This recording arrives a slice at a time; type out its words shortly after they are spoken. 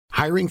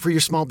Hiring for your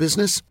small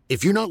business?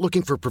 If you're not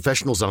looking for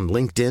professionals on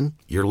LinkedIn,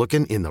 you're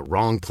looking in the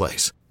wrong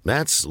place.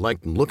 That's like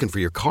looking for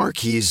your car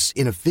keys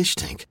in a fish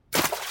tank.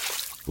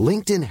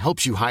 LinkedIn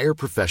helps you hire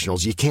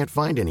professionals you can't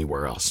find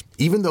anywhere else,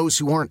 even those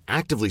who aren't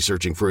actively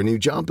searching for a new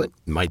job but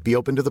might be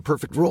open to the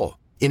perfect role.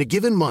 In a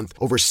given month,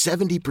 over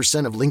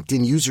 70% of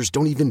LinkedIn users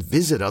don't even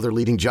visit other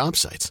leading job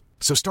sites.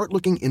 So start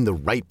looking in the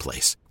right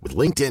place. With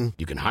LinkedIn,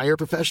 you can hire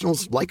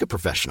professionals like a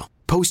professional.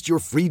 Post your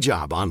free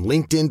job on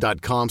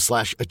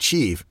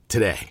linkedin.com/achieve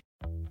today.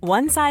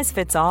 One size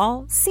fits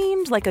all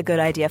seemed like a good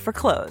idea for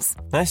clothes.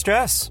 Nice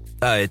dress.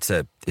 It's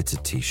a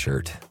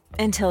t-shirt.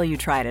 Until you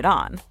tried it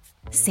on.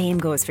 Same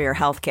goes for your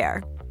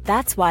healthcare.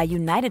 That's why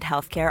United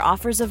Healthcare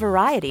offers a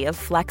variety of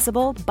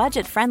flexible,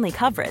 budget-friendly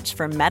coverage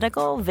for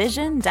medical,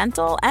 vision,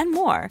 dental, and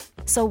more.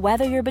 So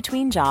whether you're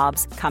between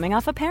jobs, coming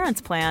off a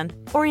parent's plan,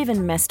 or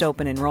even missed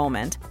open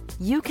enrollment,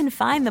 you can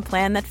find the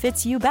plan that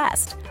fits you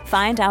best.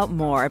 Find out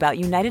more about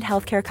United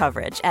Healthcare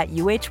coverage at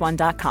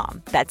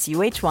uh1.com. That's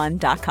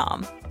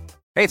uh1.com.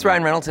 Hey, it's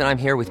Ryan Reynolds, and I'm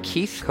here with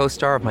Keith,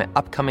 co-star of my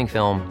upcoming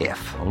film,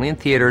 If, only in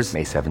theaters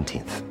May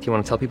 17th. Do you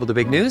want to tell people the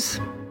big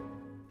news?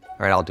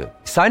 All right, I'll do it.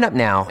 Sign up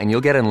now and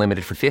you'll get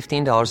unlimited for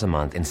 $15 a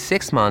month and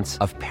 6 months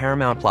of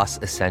Paramount Plus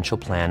Essential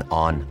Plan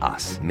on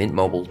us.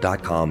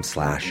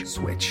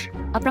 MintMobile.com/switch.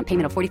 Upfront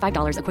payment of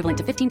 $45 equivalent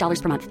to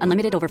 $15 per month.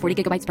 Unlimited over 40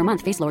 gigabytes per month.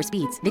 Face lower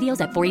speeds.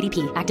 Videos at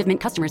 480p. Active Mint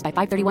customers by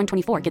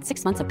 531.24 get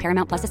 6 months of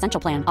Paramount Plus Essential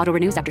Plan. Auto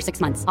renews after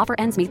 6 months. Offer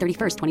ends May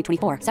 31st,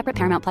 2024. Separate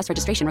Paramount Plus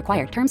registration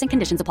required. Terms and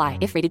conditions apply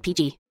if rated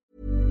PG.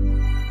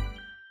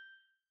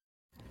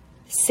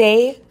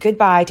 Say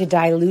goodbye to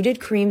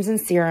diluted creams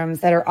and serums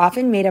that are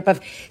often made up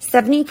of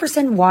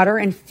 70% water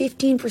and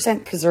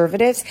 15%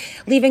 preservatives,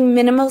 leaving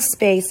minimal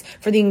space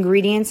for the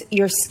ingredients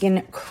your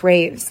skin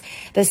craves.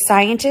 The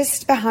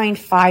scientists behind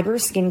Fiber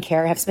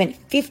Skincare have spent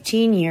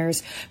 15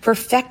 years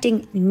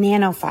perfecting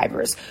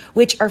nanofibers,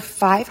 which are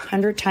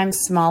 500 times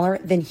smaller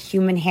than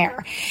human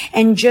hair.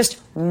 And just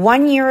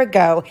 1 year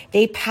ago,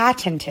 they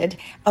patented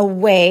a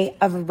way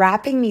of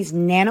wrapping these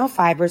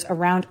nanofibers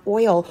around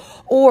oil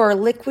or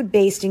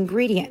liquid-based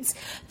ingredients.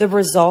 The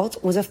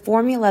result was a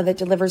formula that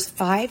delivers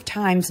 5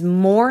 times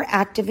more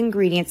active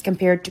ingredients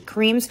compared to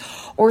creams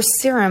or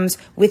serums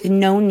with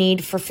no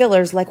need for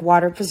fillers like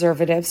water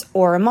preservatives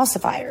or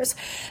emulsifiers.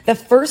 The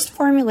first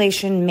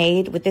formulation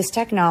made with this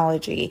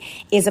technology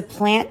is a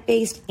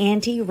plant-based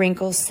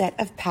anti-wrinkle set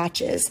of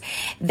patches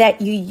that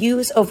you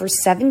use over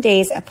 7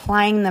 days,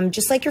 applying them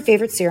just like your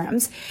favorite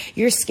serums.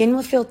 Your skin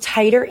will feel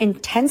tighter in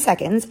 10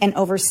 seconds, and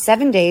over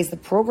 7 days, the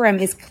program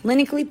is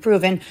clinically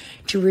proven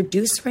to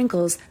reduce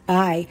wrinkles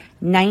by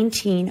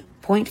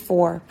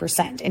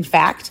 19.4%. In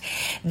fact,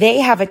 they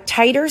have a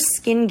tighter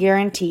skin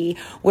guarantee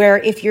where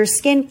if your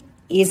skin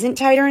isn't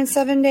tighter in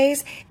 7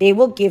 days, they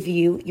will give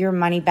you your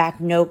money back,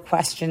 no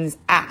questions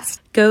asked.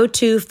 Go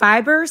to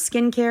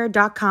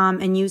fiberskincare.com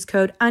and use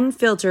code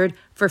UNFILTERED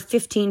for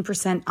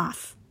 15%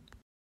 off.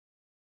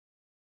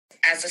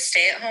 As a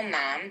stay-at-home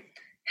mom,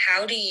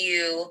 how do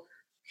you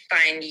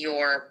find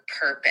your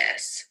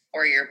purpose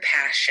or your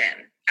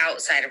passion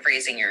outside of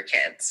raising your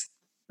kids?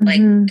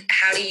 Like,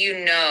 how do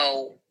you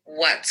know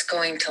what's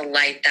going to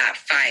light that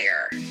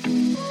fire?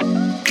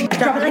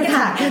 Drop it like it's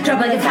hot.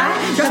 Drop it like it's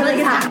hot. Drop it like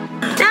it's hot.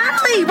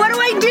 Natalie, what do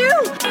I do?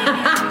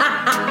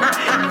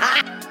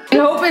 I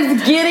hope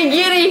it's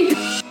giddy.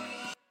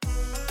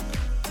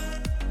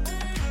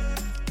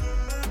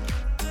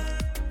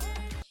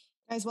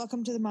 Guys,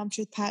 welcome to the Mom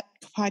Truth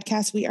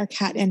podcast. We are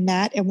Kat and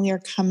Nat, and we are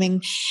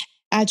coming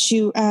at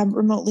you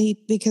remotely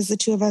because the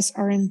two of us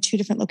are in 2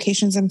 different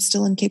locations. I'm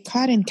still in Cape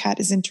Cod and Kat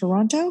is in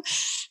Toronto.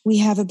 We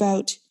have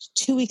about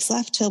 2 weeks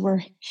left till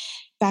we're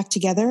back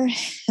together,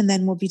 and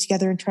then we'll be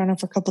together in Toronto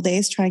for a couple of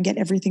days, try and get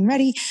everything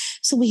ready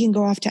so we can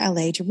go off to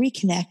LA to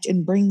reconnect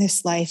and bring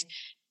this life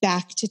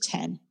back to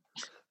 10.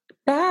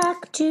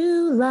 Back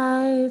to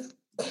life.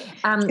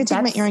 I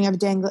take my earring. I have a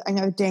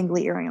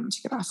dangly earring. I'm going to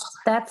take it off.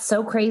 That's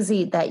so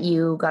crazy that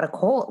you got a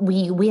cold.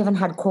 We haven't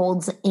had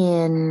colds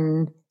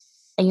in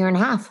a year and a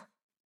half.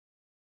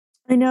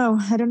 I know.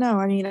 I don't know.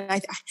 I mean,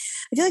 I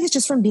feel like it's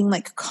just from being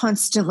like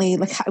constantly,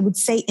 like I would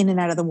say in and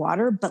out of the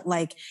water, but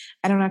like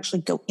I don't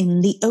actually go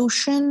in the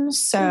ocean.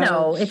 So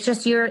no, it's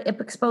just you're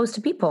exposed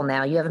to people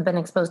now. You haven't been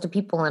exposed to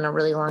people in a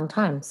really long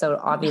time. So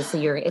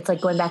obviously it's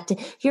like going back to,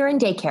 you're in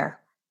daycare.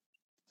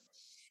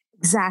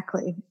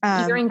 Exactly.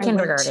 You're in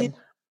kindergarten.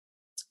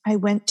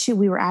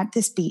 We were at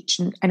this beach,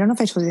 and I don't know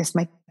if I told you this,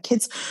 my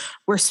kids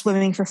were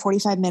swimming for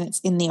 45 minutes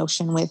in the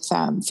ocean with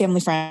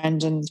family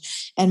friend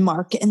and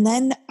Mark. And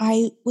then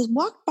I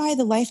walked by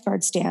the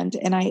lifeguard stand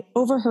and I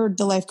overheard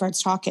the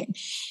lifeguards talking.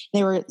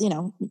 They were,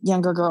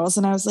 younger girls.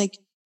 And I was like,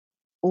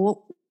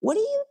 well, what are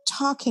you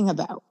talking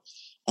about?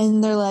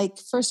 And they're like,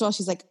 first of all,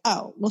 she's like,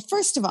 oh, well,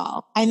 first of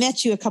all, I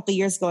met you a couple of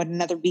years ago at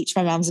another beach.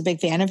 My mom's a big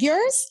fan of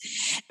yours.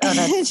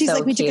 Oh, and she's so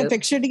like, we cute. took a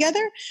picture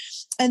together.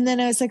 And then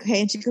I was like, okay.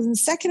 And she goes, and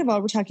second of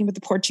all, we're talking about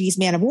the Portuguese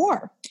man of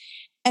war.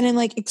 And I'm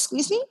like,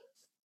 excuse me?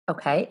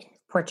 Okay.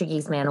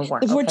 Portuguese man of war.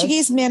 The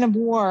Portuguese man of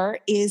war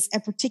is a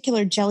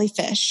particular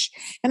jellyfish.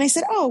 And I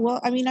said, oh,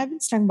 well, I mean, I've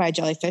been stung by a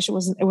jellyfish. It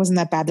wasn't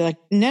that bad. They're like,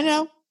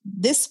 no,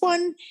 this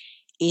one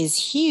is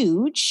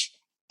huge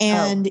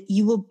and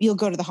you'll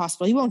go to the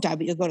hospital. You won't die,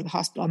 but you'll go to the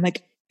hospital. I'm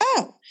like,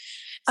 oh.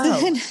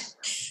 So then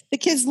the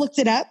kids looked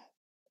it up.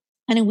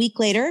 And a week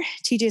later,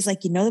 TJ's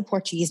like, the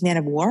Portuguese man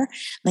of war? I'm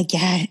like,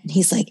 yeah. And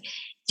he's like,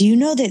 do you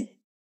know that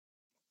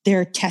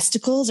their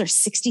testicles are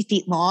 60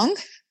 feet long?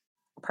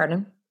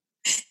 Pardon?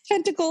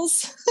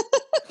 Tentacles.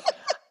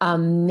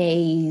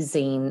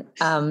 Amazing.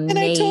 And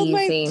I told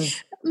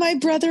my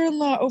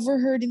brother-in-law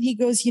overheard, and he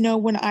goes,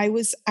 when I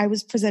was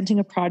presenting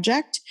a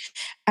project,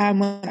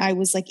 when I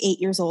was like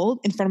 8 years old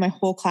in front of my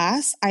whole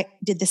class, I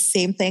did the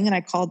same thing and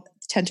I called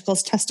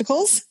tentacles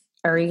testicles.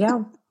 There you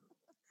go.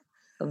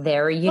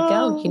 There you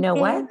go. You know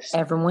what?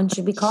 Everyone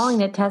should be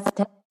calling it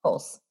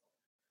testicles.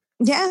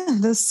 Yeah,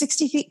 those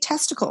 60 feet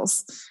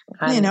testicles.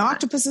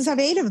 Octopuses have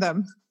 8 of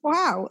them.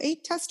 Wow,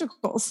 8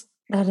 testicles.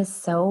 That is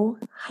so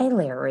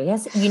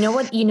hilarious. You know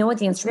what the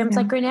Instagram's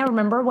like right now?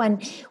 Remember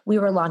when we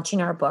were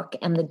launching our book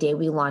and the day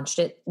we launched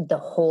it, the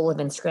whole of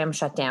Instagram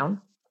shut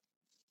down?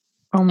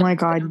 Oh my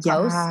God,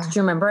 yeah. Do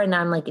you remember? And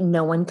I'm like,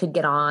 no one could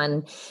get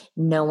on.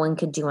 No one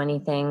could do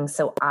anything.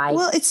 So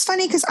Well, it's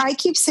funny because I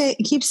keep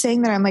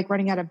saying that I'm like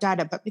running out of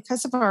data, but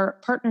because of our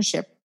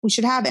partnership, we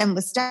should have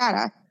endless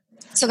data.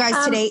 So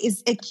guys, today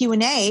is a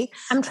Q&A.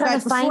 I'm trying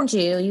to find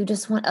you. You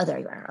just want, there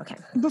you are. Okay.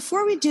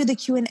 Before we do the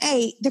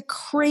Q&A, the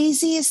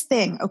craziest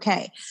thing.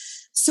 Okay.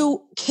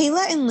 So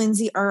Kayla and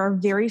Lindsay are our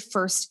very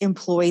first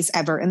employees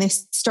ever. And they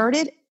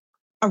started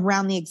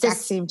around the exact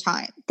same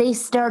time. They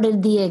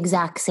started the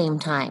exact same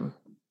time.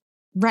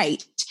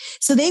 Right.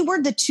 So they were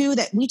the two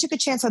that we took a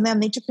chance on them.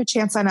 They took a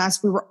chance on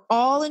us. We were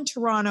all in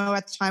Toronto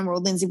at the time where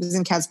Lindsay was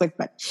in Keswick,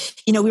 but,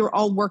 we were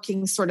all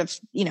working sort of,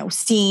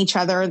 seeing each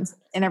other and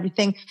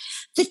everything.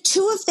 The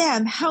two of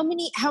them, how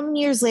many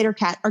years later,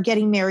 Kat, are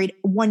getting married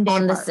one day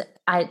apart?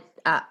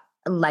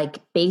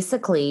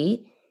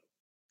 Basically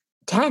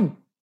 10.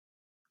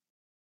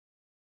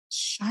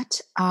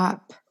 Shut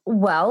up.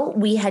 Well,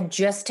 we had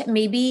just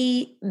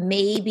maybe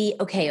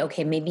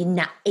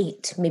not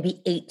 8,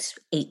 maybe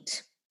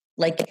 8.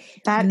 Like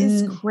that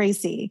is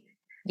crazy.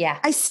 Yeah.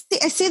 I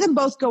see them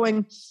both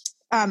going,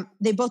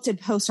 they both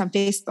did post on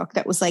Facebook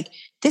that was like,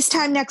 this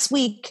time next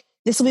week,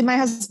 this will be my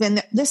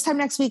husband. This time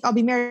next week, I'll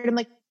be married. I'm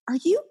like, are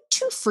you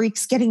two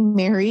freaks getting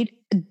married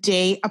a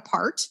day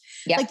apart?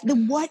 Yep. Like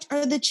what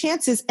are the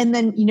chances? And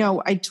then,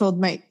 I told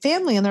my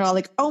family and they're all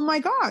like, oh my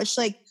gosh,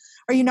 like,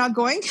 are you not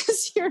going?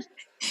 Because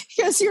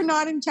you're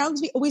not in town.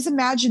 Because we always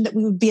imagined that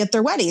we would be at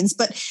their weddings,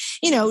 but,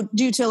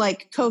 due to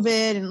like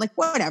COVID and like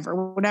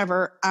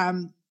whatever,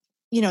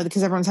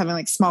 because everyone's having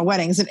like small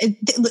weddings and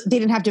they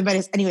didn't have to invite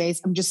us anyways.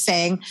 I'm just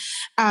saying,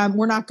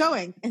 we're not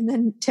going. And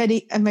then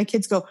Teddy and my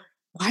kids go,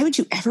 why would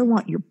you ever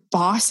want your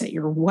boss at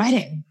your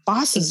wedding?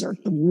 Bosses are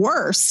the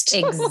worst.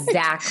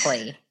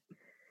 Exactly.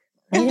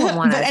 They don't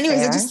want but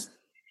anyways,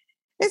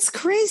 it's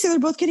crazy. They're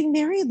both getting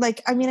married.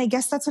 Like, I mean, I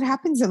guess that's what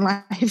happens in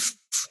life.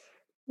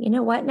 You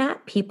know what,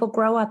 Nat? People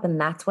grow up and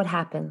that's what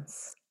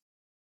happens.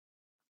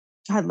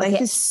 God,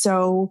 life is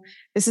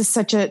this is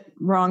such a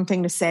wrong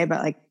thing to say,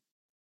 but like,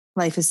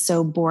 life is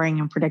so boring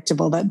and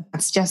predictable that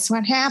that's just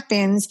what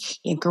happens.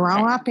 You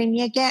grow up and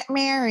you get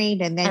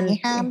married and then you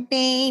have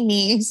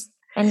babies.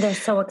 And they're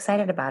so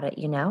excited about it,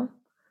 I know.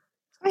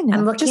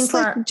 I'm looking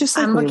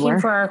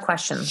for our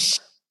questions.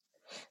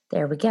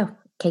 There we go.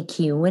 Okay,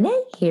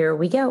 Q&A. Here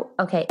we go.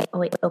 Okay. Oh,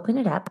 wait, open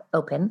it up.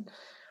 Open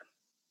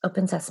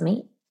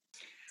sesame.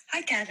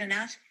 Hi, Kat and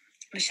Nat.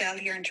 Michelle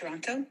here in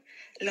Toronto.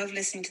 Love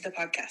listening to the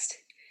podcast.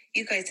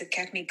 You guys have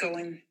kept me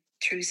going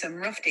through some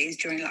rough days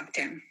during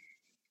lockdown.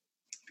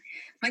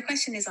 My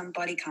question is on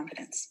body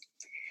confidence.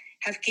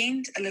 Have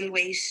gained a little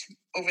weight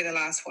over the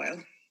last while,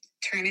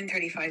 turning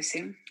 35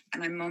 soon,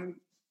 and I'm mum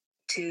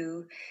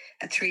to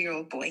a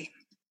 3-year-old boy.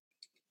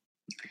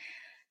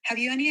 Have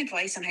you any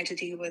advice on how to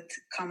deal with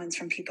comments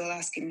from people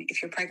asking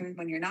if you're pregnant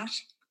when you're not?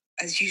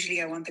 As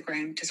usually I want the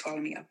ground to swallow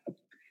me up.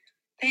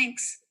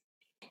 Thanks.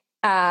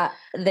 That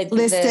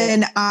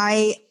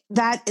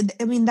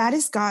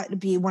has got to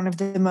be one of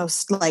the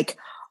most like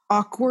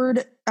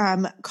awkward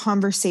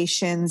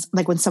conversations,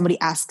 like when somebody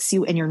asks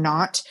you and you're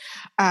not,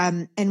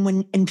 and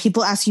when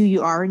people ask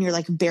you are and you're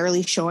like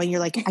barely showing, you're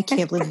like, I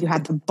can't believe you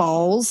had the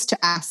balls to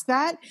ask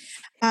that.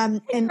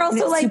 And also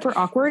it's like super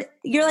awkward.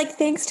 You're like,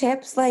 thanks,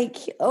 tips. Like,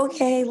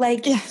 okay,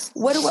 like, yes.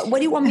 What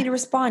do you want me to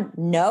respond?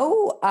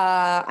 No,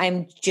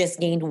 I'm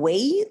just gained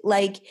weight.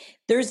 Like,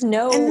 there's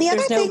no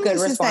good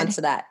response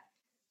to that.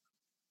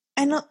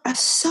 And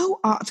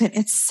so often,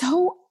 it's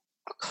so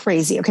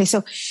crazy. Okay,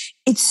 so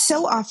it's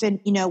so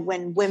often,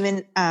 when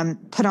women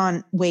put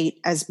on weight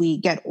as we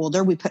get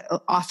older, a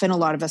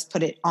lot of us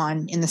put it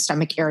on in the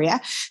stomach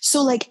area.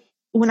 So like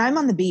when I'm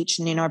on the beach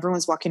and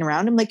everyone's walking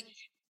around, I'm like,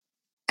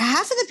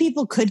 half of the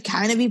people could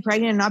kind of be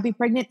pregnant and not be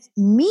pregnant,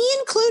 me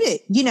included.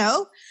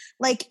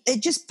 Like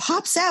it just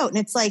pops out, and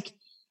it's like,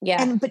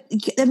 yeah. But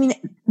I mean,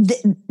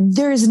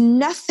 there's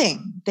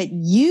nothing that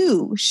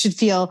you should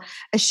feel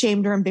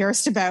ashamed or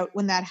embarrassed about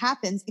when that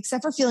happens,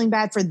 except for feeling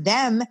bad for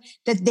them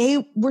that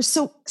they were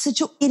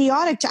such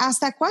idiotic to ask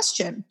that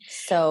question.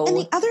 So, and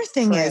the other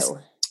thing is,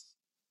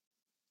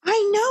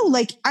 I know,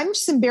 like, I'm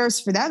just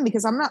embarrassed for them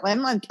because I'm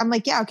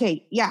like, yeah,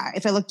 okay. Yeah.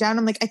 If I look down,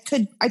 I'm like, I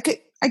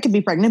could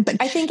be pregnant, but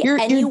I think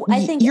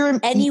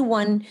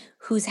anyone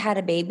who's had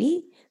a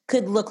baby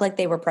could look like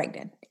they were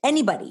pregnant.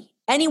 Anybody,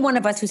 any one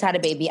of us who's had a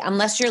baby,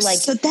 unless you're like,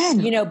 so then,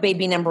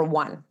 baby number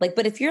one, like,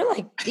 but if you're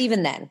like,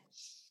 even then.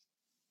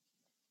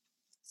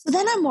 So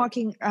then I'm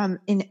walking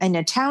in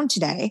a town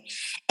today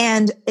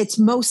and it's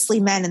mostly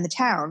men in the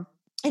town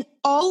and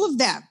all of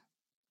them,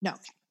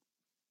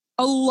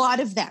 a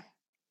lot of them,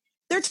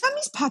 their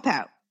tummies pop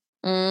out.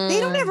 They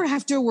don't ever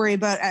have to worry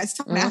about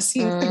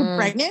asking if they're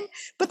pregnant,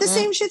 but the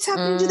same shit's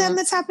happening to them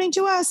that's happening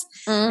to us.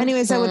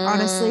 Anyways,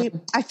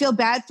 I feel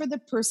bad for the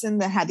person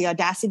that had the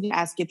audacity to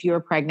ask if you were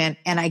pregnant.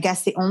 And I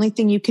guess the only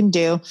thing you can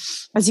do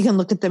is you can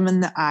look at them in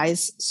the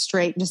eyes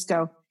straight and just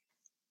go,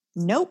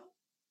 nope.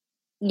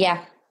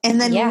 Yeah. And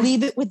then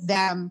leave it with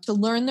them to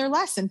learn their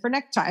lesson for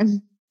next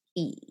time.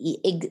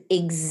 Exactly.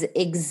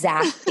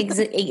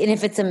 And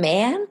if it's a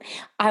man,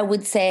 I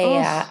would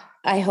say,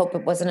 I hope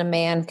it wasn't a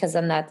man because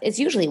I'm not. It's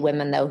usually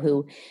women though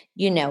who,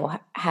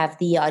 have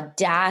the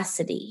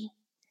audacity.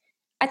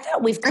 I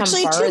thought we've come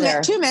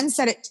farther. Two men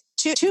said it.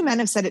 Two men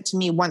have said it to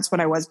me once when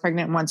I was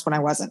pregnant and once when I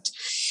wasn't.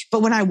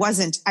 But when I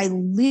wasn't, I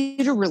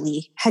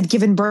literally had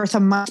given birth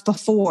a month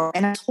before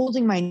and I was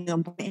holding my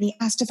newborn and he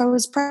asked if I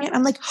was pregnant.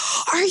 I'm like,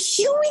 "Are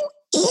you an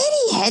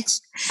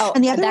idiot?" Oh,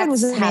 and the other one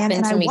was a man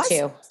and I was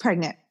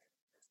pregnant.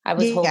 I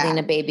was holding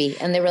a baby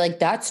and they were like,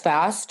 "That's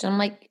fast." I'm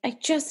like,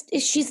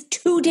 she's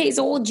 2 days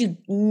old, you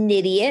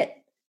idiot.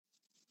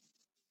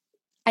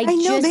 I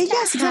know they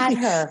had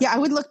her. Yeah. I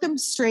would look them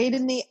straight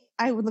in the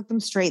eye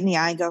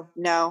and go,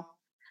 "No,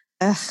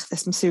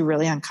 this must be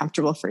really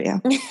uncomfortable for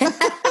you."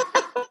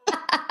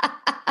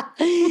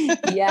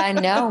 Yeah,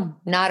 no,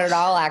 not at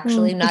all.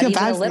 Actually, not even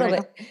a little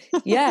bit.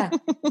 Yeah,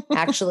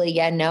 actually,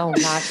 yeah, no,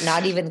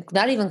 not even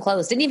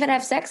close. Didn't even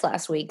have sex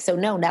last week. So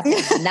no,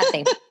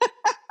 nothing.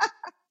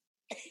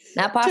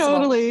 Not possible.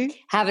 Totally.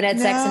 Haven't had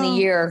sex in a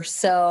year.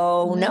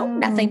 So no,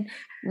 nothing.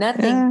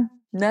 Yeah.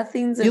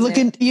 Nothing's in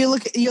you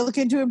look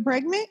into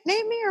impregnate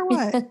me or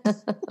what?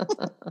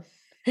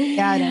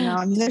 Yeah, I don't know.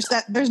 I mean,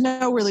 there's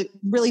no really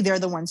they're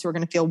the ones who are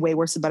going to feel way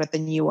worse about it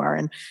than you are.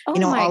 And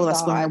all of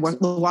us women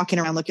are walking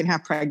around looking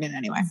half pregnant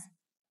anyway.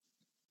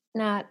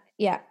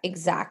 Yeah,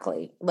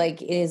 exactly.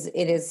 Like it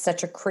is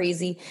such a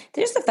crazy,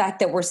 there's the fact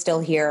that we're still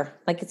here.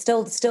 Like it's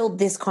still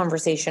this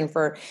conversation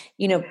for,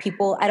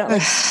 people.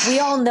 We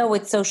all know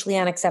it's socially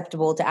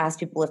unacceptable to ask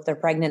people if they're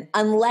pregnant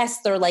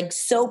unless they're like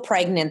so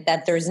pregnant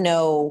that there's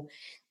no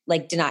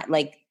like deny,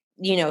 like,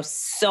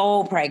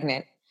 so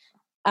pregnant.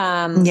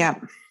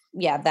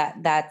 Yeah,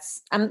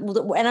 that's, and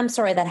I'm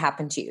sorry that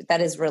happened to you.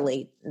 That's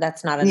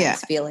not a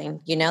nice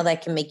feeling,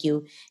 that can make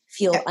you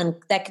feel,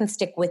 that can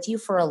stick with you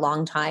for a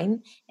long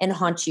time and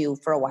haunt you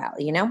for a while,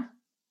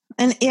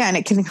 And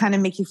it can kind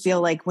of make you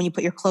feel like when you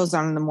put your clothes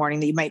on in the morning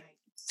that you might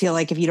feel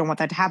like if you don't want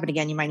that to happen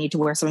again, you might need to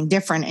wear something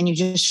different and you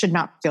just should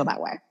not feel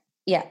that way.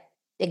 Yeah,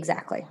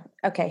 exactly.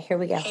 Okay, here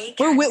we go. Hey,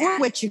 we're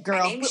with you,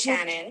 girl. My name's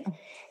Shannon.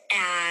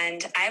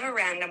 And I have a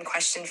random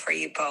question for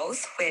you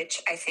both,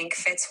 which I think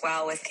fits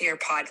well with your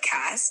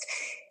podcast.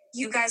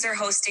 You guys are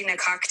hosting a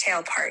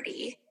cocktail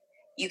party.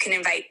 You can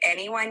invite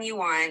anyone you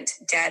want,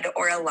 dead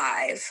or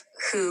alive.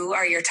 Who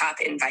are your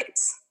top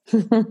invites?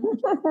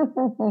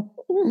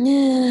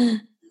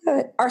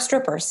 Our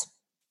strippers.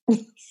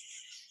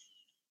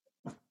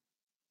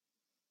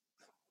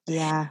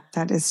 Yeah,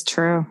 that is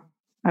true.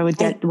 I would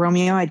get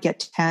Romeo. I'd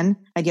get 10.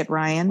 I'd get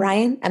Ryan.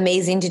 Ryan,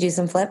 amazing to do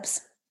some flips.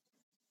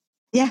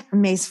 Yeah,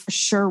 amazing for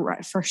sure.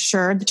 For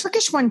sure. The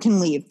Turkish one can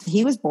leave.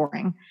 He was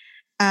boring.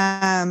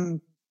 I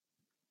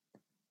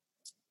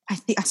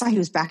saw he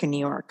was back in New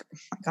York. Oh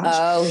my gosh.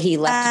 Oh, he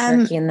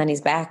left Turkey and then he's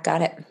back.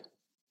 Got it.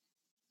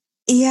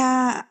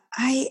 Yeah.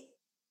 I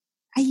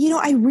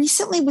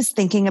recently was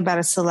thinking about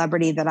a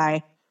celebrity that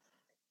I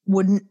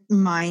wouldn't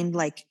mind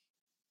like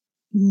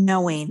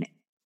knowing,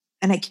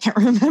 and I can't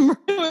remember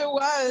who it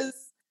was.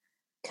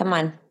 Come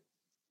on.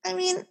 I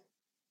mean,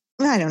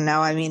 I don't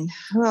know. I mean,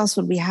 who else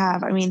would we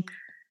have? I mean,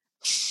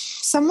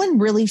 someone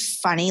really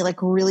funny,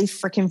 like really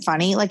freaking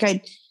funny. Like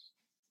I'd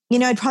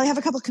probably have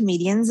a couple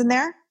comedians in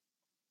there.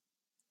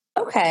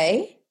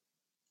 Okay.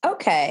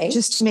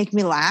 Just to make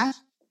me laugh.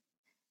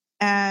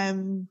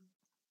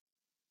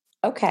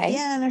 Okay.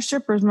 Yeah, and our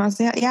strippers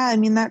mostly. Yeah, I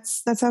mean that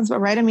sounds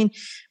about right. I mean,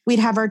 we'd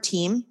have our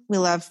team. We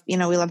love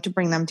to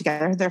bring them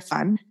together. They're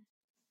fun.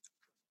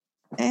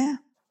 Yeah.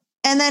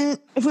 And then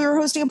if we were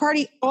hosting a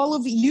party, all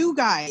of you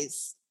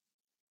guys.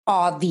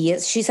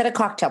 Obvious. She said a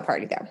cocktail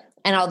party though.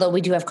 And although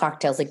we do have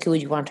cocktails, like who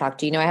would you want to talk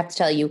to? I have to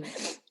tell you,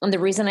 and the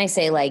reason I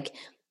say like,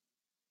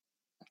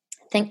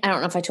 I don't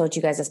know if I told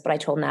you guys this, but I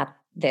told Nat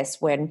this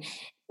when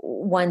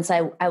once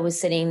I was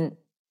sitting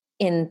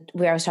in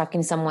where I was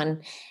talking to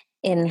someone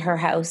in her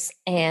house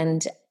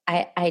and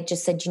I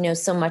just said,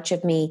 so much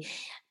of me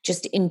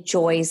just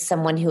enjoys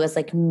someone who has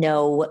like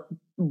no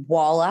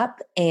wall up,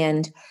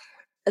 and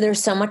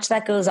there's so much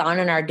that goes on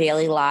in our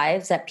daily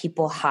lives that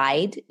people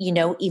hide,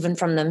 even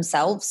from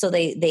themselves. So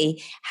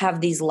they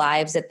have these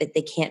lives that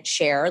they can't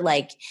share.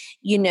 Like,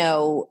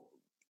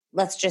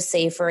 let's just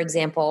say, for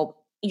example,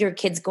 your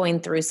kid's going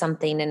through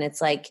something and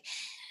it's like,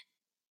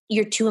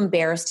 you're too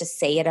embarrassed to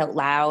say it out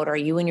loud, or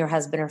you and your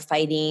husband are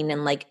fighting.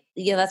 And like,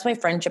 that's why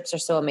friendships are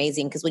so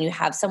amazing. Because when you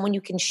have someone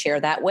you can share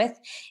that with,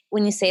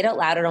 when you say it out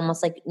loud, it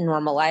almost like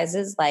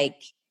normalizes like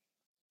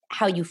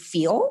how you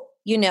feel,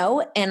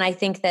 And I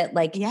think that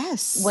like,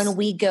 yes, when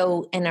we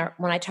go and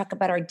when I talk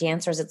about our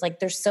dancers, it's like,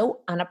 they're so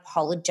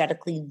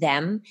unapologetically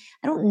them.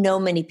 I don't know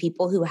many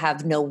people who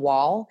have no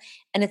wall.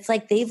 And it's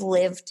like, they've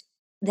lived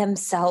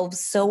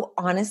themselves so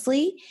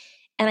honestly.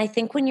 And I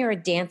think when you're a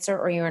dancer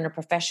or you're in a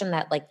profession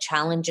that like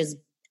challenges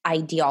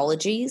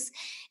ideologies,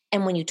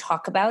 and when you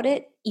talk about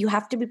it, you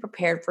have to be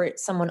prepared for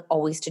someone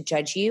always to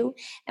judge you.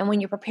 And when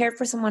you're prepared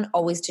for someone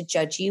always to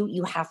judge you,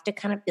 you have to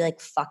kind of be like,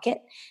 fuck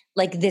it.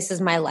 Like, this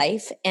is my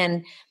life.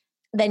 And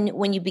then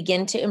when you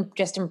begin to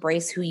just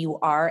embrace who you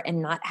are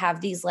and not have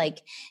these like,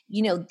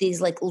 these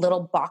like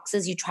little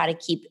boxes you try to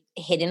keep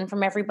hidden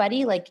from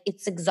everybody, like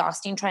it's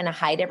exhausting trying to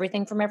hide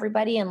everything from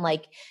everybody. And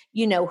like,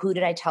 who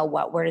did I tell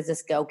what? Where does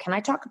this go? Can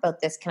I talk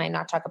about this? Can I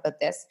not talk about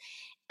this?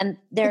 And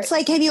it's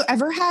like, have you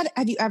ever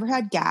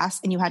had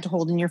gas and you had to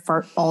hold in your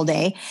fart all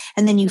day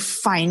and then you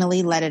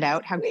finally let it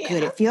out? How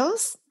good it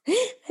feels.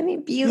 I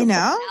mean, beautiful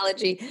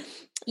analogy.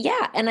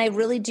 Yeah. And I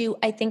really do.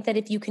 I think that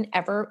if you can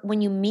ever,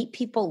 when you meet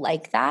people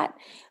like that,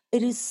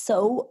 it is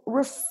so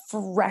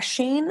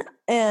refreshing.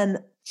 And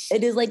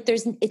it is like,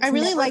 I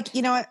really like,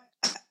 what?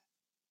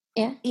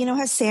 Yeah.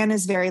 Hassan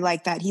is very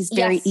like that. He's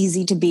very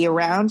easy to be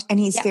around and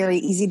he's very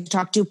easy to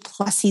talk to.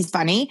 Plus he's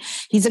funny.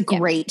 He's a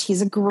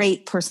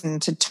great person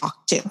to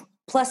talk to.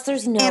 Plus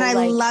there's no, and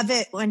I love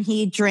it when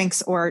he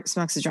drinks or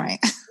smokes a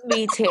joint.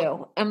 Me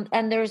too.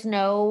 And there's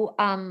no,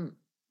 I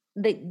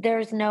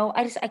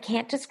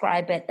can't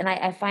describe it. And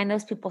I find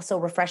those people so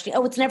refreshing.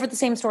 Oh, it's never the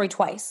same story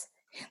twice.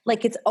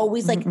 Like it's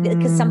always like,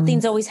 because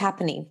something's always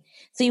happening.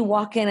 So you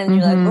walk in and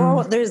you're like,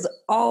 oh, there's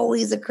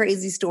always a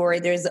crazy story.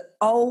 There's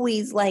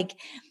always like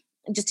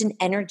just an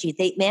energy.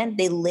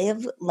 They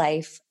live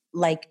life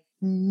like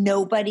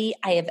nobody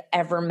I have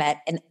ever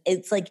met. And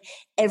it's like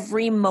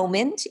every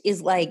moment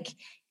is like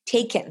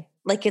taken.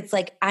 Like, it's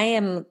like I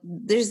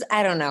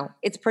don't know.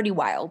 It's pretty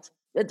wild.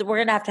 We're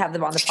going to have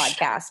them on the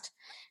podcast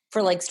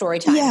for like story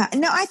time. Yeah.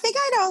 No, I think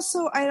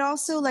I'd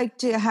also like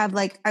to have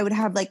like, I would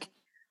have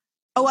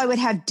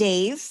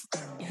Dave.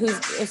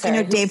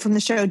 Dave from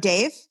the show,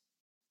 Dave.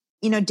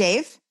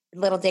 Dave?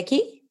 Little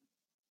Dicky?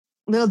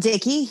 Little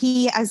Dicky.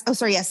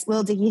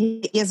 Little Dicky.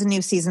 He has a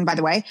new season, by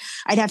the way.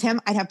 I'd have him.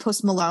 I'd have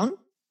Post Malone.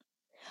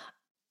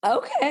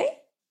 Okay.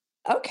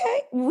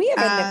 We have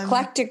an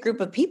eclectic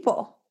group of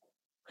people.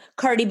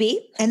 Cardi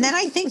B. And then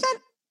I think that,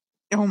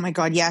 oh my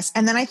God, yes.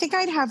 And then I think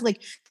I'd have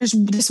like, there's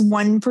this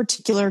one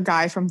particular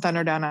guy from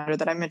Thunder Down Under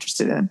that I'm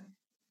interested in.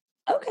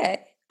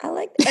 Okay. I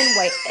like that. And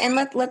White. And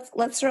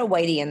let's throw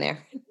Whitey in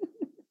there.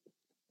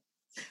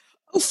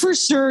 Oh, for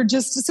sure.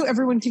 Just so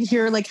everyone can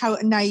hear like how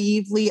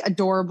naively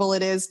adorable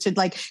it is to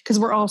like, because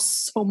we're all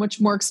so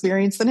much more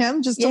experienced than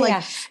him, just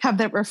to have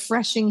that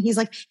refreshing. He's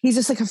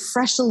just like a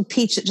fresh little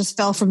peach that just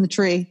fell from the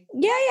tree.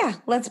 Yeah.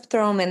 Let's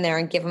throw him in there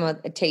and give him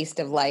a taste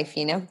of life,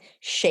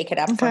 shake it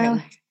up for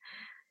him.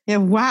 Yeah.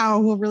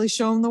 Wow. We'll really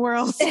show him the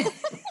world.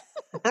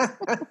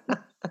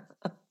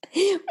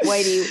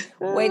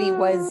 Whitey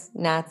was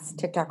Nat's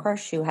TikTok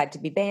crush who had to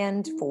be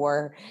banned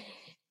for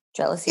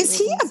jealousy. Is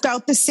he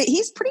about the same?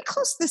 He's pretty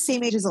close to the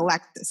same age as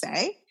Alexis,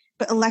 eh?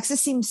 But Alexis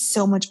seems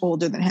so much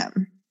older than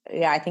him.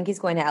 Yeah, I think he's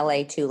going to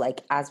LA too,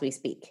 like as we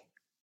speak.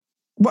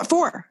 What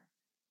for?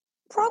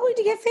 Probably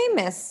to get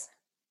famous.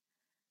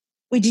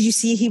 Wait, did you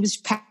see he was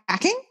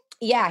packing?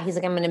 Yeah, he's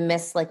like, I'm going to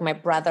miss like my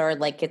brother.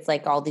 Like it's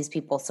like all these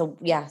people. So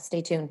yeah,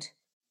 stay tuned.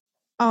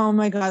 Oh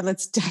my God,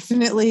 let's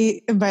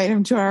definitely invite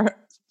him to our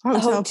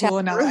hotel pool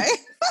in LA.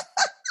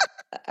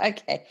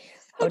 Okay.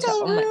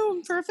 Hotel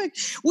room.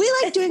 Perfect. We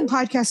like doing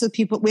podcasts with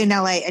people in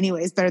LA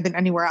anyways, better than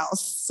anywhere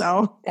else.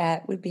 So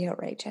that would be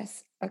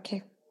outrageous.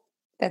 Okay.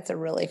 That's a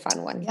really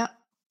fun one. Yeah.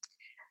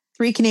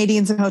 3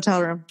 Canadians in a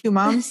hotel room, 2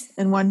 moms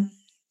and 1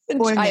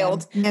 boy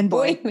child. Man,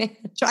 boy.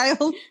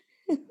 Child.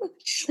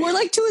 We're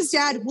like to his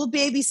dad. We'll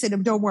babysit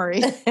him. Don't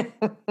worry.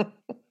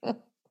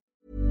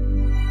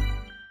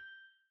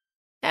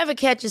 Ever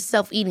catch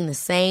yourself eating the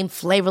same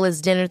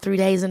flavorless dinner 3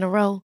 days in a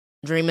row?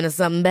 Dreaming of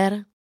something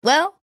better?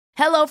 Well,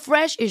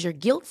 HelloFresh is your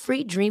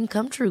guilt-free dream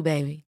come true,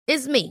 baby.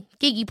 It's me,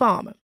 Keke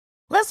Palmer.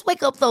 Let's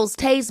wake up those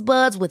taste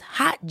buds with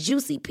hot,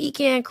 juicy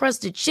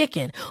pecan-crusted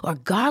chicken or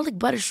garlic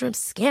butter shrimp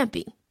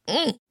scampi.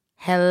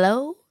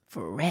 Hello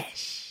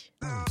Fresh.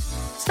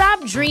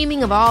 Stop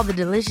dreaming of all the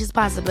delicious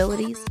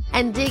possibilities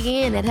and dig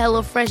in at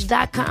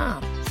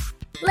HelloFresh.com.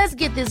 Let's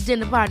get this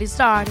dinner party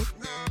started.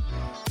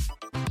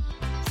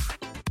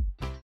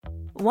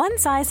 One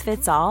size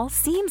fits all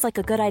seems like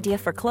a good idea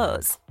for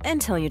clothes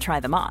until you try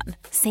them on.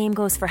 Same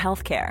goes for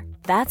healthcare.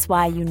 That's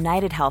why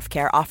United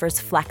Healthcare offers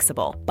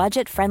flexible,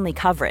 budget-friendly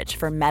coverage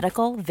for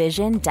medical,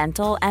 vision,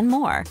 dental, and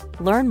more.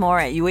 Learn more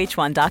at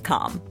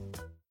UH1.com.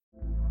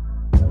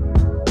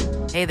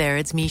 Hey there,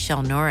 it's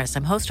Michelle Norris.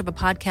 I'm host of a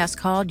podcast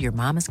called Your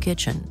Mama's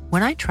Kitchen.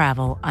 When I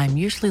travel, I'm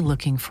usually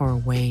looking for a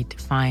way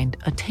to find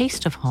a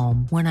taste of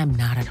home when I'm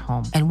not at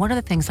home. And one of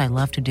the things I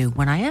love to do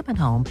when I am at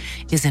home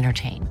is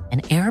entertain.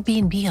 And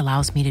Airbnb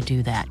allows me to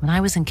do that. When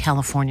I was in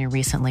California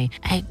recently,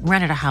 I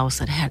rented a house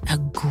that had a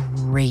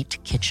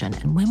great kitchen.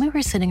 And when we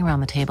were sitting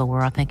around the table, we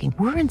were all thinking,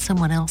 we're in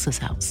someone else's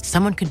house.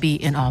 Someone could be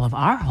in all of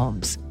our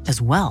homes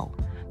as well.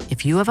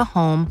 If you have a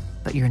home,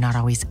 but you're not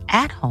always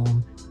at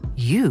home,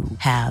 you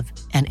have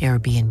an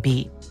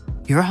Airbnb.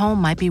 Your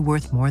home might be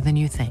worth more than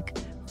you think.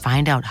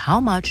 Find out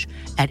how much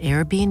at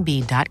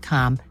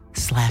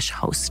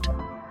airbnb.com/host.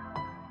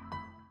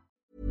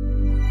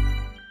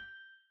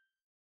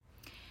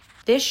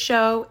 This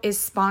show is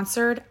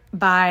sponsored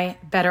by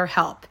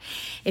BetterHelp.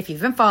 If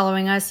you've been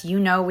following us, you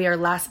know we are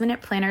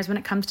last-minute planners when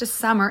it comes to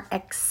summer,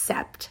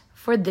 except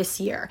for this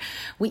year.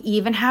 We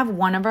even have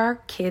one of our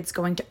kids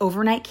going to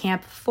overnight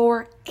camp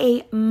for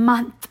a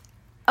month,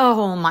 a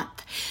whole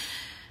month.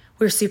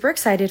 We're super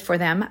excited for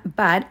them,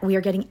 but we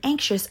are getting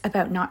anxious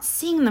about not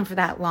seeing them for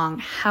that long.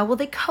 How will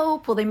they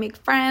cope? Will they make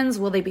friends?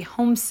 Will they be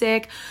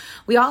homesick?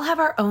 We all have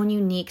our own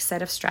unique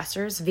set of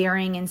stressors,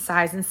 varying in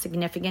size and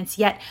significance,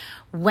 yet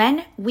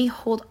when we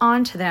hold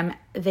on to them,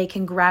 they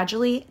can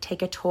gradually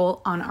take a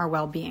toll on our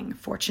well-being.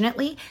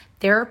 Fortunately,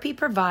 therapy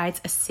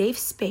provides a safe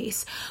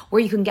space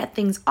where you can get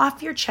things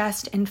off your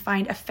chest and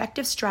find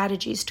effective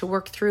strategies to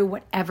work through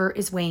whatever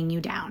is weighing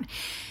you down.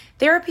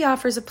 Therapy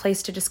offers a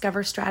place to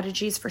discover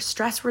strategies for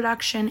stress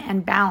reduction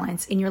and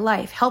balance in your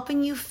life,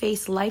 helping you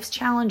face life's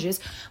challenges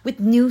with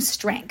new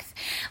strength.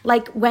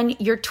 Like when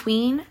your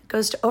tween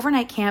goes to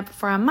overnight camp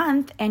for a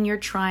month and you're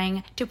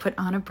trying to put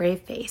on a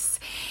brave face.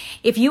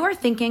 If you are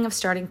thinking of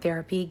starting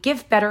therapy,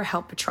 give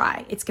BetterHelp a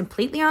try. It's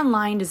completely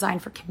online,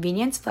 designed for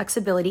convenience,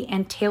 flexibility,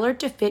 and tailored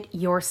to fit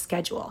your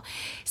schedule.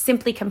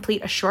 Simply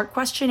complete a short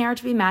questionnaire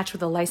to be matched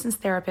with a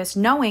licensed therapist,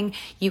 knowing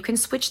you can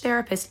switch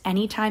therapists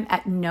anytime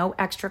at no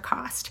extra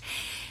cost.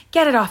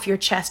 Get it off your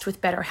chest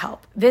with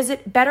BetterHelp.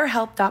 Visit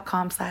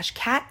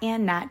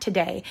betterhelp.com/catandnat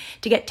today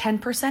to get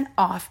 10%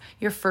 off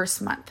your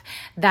first month.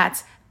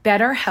 That's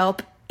BetterHelp,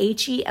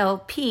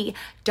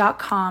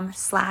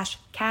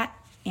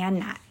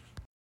 HELP.com/catandnat.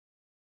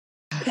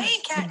 Hey,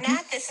 Cat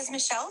Nat, this is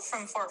Michelle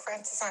from Fort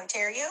Frances,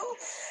 Ontario.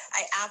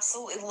 I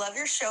absolutely love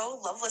your show,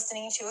 love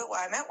listening to it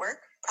while I'm at work.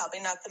 Probably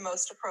not the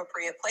most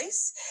appropriate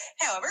place.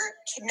 However,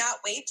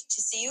 cannot wait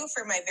to see you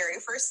for my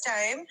very first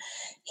time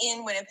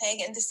in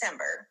Winnipeg in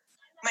December.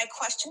 My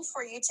question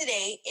for you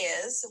today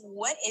is,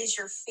 what is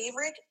your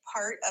favorite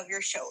part of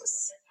your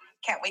shows?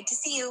 Can't wait to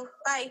see you.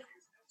 Bye.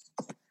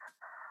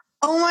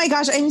 Oh my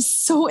gosh, I'm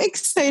so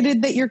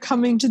excited that you're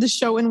coming to the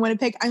show in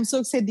Winnipeg. I'm so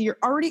excited that you're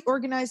already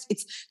organized.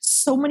 It's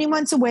so many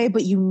months away,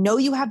 but you know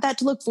you have that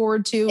to look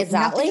forward to.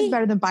 Exactly. Nothing is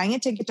better than buying a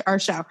ticket to our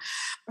show.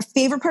 Our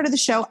favorite part of the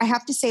show, I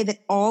have to say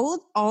that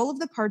all of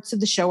the parts of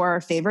the show are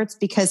our favorites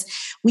because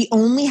we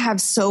only have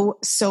so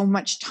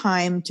much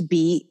time to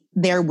be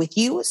there with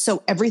you.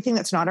 So everything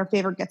that's not our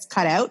favorite gets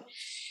cut out.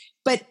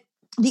 But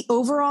the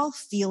overall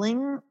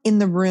feeling in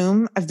the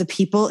room of the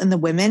people and the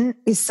women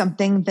is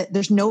something that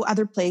there's no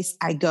other place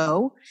I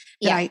go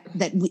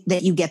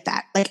that you get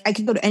that. Like I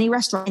could go to any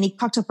restaurant, any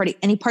cocktail party,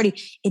 any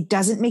party. It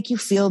doesn't make you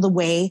feel the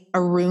way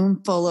a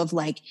room full of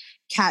like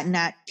Cat and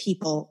Nat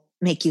people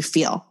make you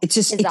feel. It's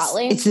just,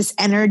 it's this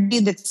energy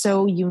that's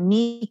so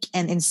unique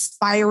and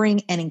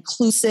inspiring and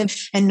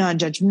inclusive and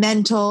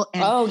non-judgmental.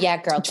 And oh yeah,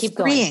 girl, keep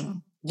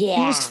going.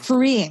 Yeah. It's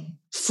freeing.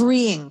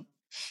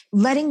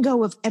 Letting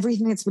go of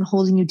everything that's been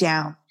holding you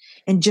down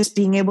and just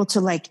being able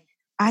to like,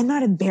 I'm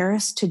not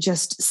embarrassed to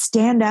just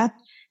stand up,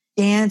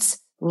 dance,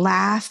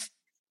 laugh,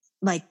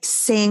 like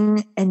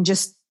sing and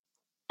just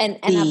and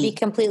I'll be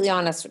completely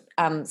honest.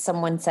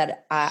 Someone said,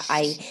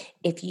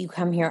 if you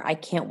come here, I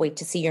can't wait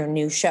to see your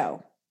new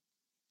show.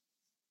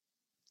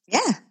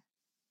 Yeah.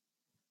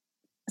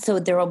 So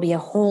there will be a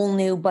whole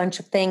new bunch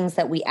of things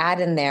that we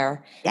add in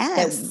there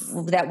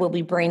that we'll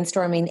be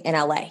brainstorming in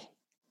LA.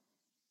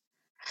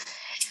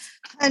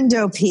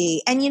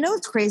 P. And you know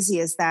what's crazy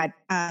is that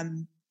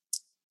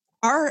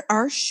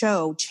our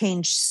show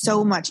changed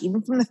so much,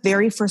 even from the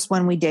very first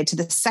one we did to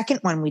the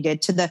second one we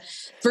did to the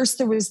first.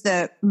 There was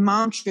the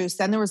Mom Truths,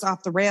 then there was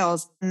Off the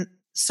Rails, and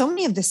so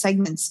many of the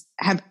segments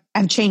have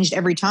changed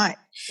every time.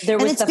 There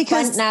was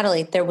fun,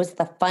 Natalie. There was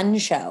the fun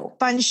show.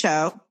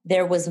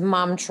 There was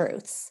Mom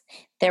Truths.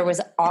 There was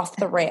Off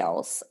the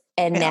Rails.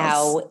 And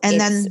now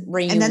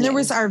reunion. And then there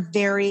was our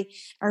very,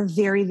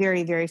 very,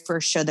 very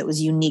first show that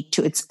was unique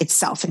to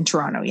itself in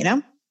Toronto, you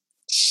know?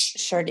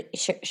 Sure do.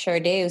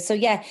 So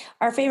yeah,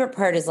 our favorite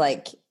part is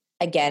like,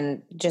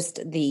 again, just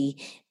the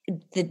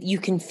you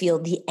can feel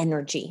the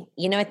energy.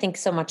 You know, I think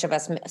so much of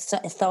us miss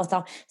that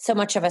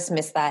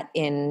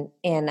in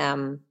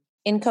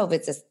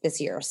COVID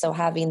this year. So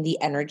having the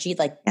energy,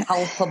 like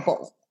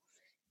palpable,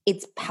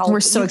 it's palpable.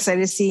 We're so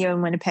excited to see you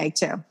in Winnipeg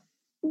too.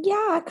 Yeah,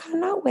 I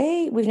cannot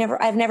wait.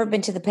 I've never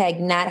been to the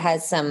Peg. Nat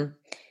has some,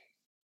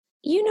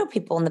 you know,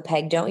 people in the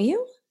Peg, don't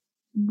you?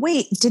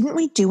 Wait, didn't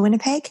we do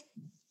Winnipeg?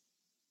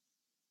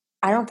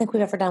 I don't think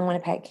we've ever done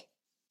Winnipeg.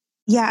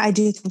 Yeah, I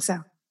do think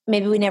so.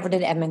 Maybe we never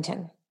did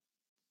Edmonton.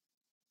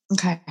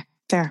 Okay,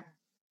 fair.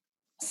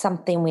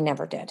 Something we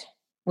never did.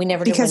 We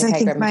never did because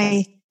Winnipeg. I think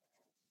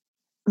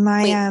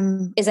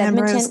is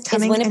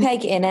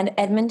Winnipeg in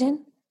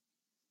Edmonton?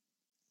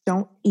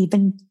 Don't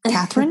even,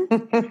 Catherine.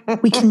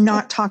 We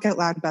cannot talk out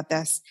loud about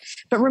this.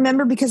 But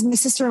remember, because my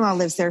sister-in-law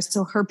lives there,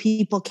 so her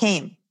people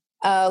came.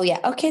 Oh yeah.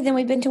 Okay, then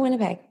we've been to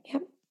Winnipeg.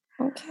 Yep.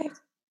 Okay.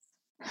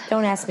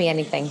 Don't ask me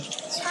anything.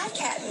 Hi,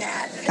 Cat and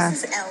Nat.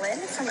 This is Ellen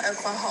from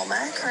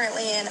Oklahoma,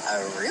 currently in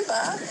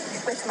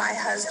Aruba with my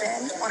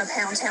husband on a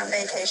Pound Town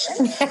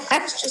vacation. I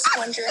was just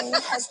wondering,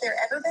 has there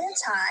ever been a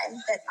time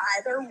that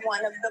either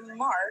one of the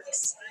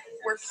Marks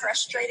were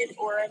frustrated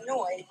or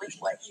annoyed with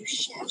what you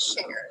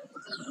shared?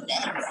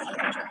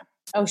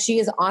 Oh, she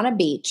is on a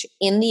beach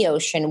in the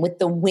ocean with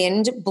the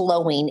wind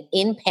blowing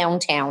in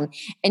Pound Town,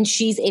 and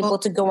she's able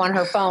to go on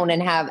her phone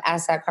and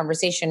ask that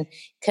conversation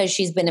because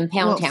she's been in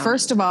Pound Town.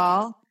 First of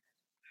all,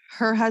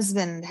 her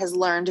husband has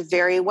learned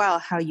very well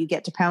how you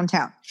get to Pound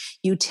Town.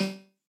 You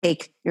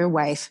take your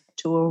wife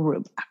to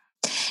Aruba.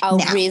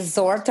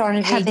 Resort on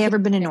a Have they ever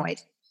been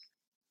annoyed?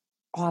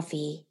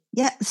 Offie.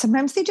 Yeah,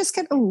 sometimes they just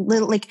get a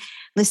little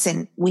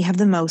listen, we have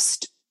the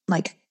most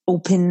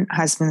open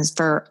husbands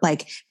for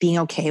being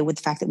okay with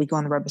the fact that we go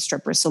on the road with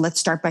strippers. So let's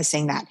start by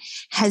saying that.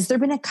 Has there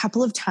been a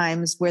couple of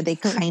times where they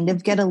kind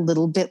of get a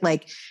little bit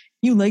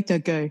you like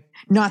that guy?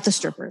 Not the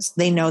strippers.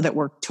 They know that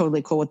we're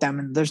totally cool with them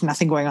and there's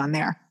nothing going on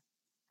there.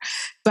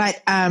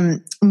 But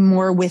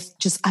more with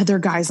just other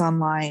guys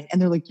online. And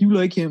they're like, you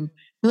like him.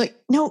 You're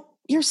like, no,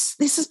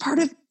 this is part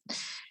of,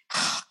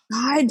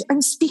 God,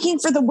 I'm speaking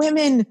for the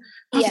women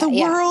of the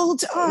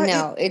world.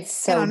 No, it's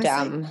so honestly,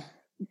 dumb.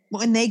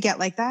 When they get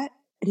like that,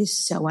 it is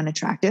so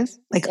unattractive.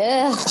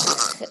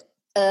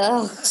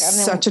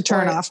 Such a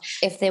turn off.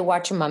 If they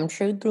watch Mum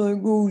Truth, they're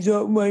like, oh, is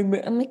that my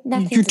man? I'm like,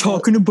 nothing. You're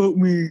talking about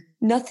me.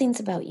 Nothing's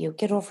about you.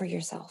 Get over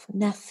yourself.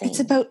 Nothing. It's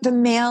about the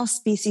male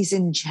species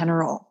in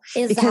general.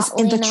 Because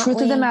the truth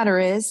of the matter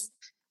is,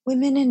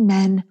 women and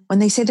men, when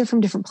they say they're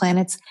from different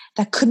planets,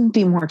 that couldn't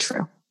be more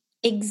true.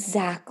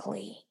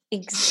 Exactly.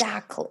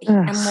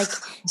 I'm like,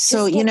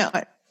 so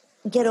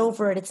get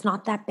over it. It's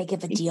not that big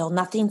of a deal.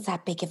 Nothing's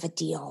that big of a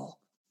deal.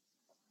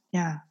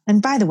 Yeah.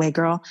 And by the way,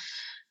 girl,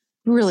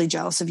 really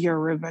jealous of your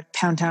Aruba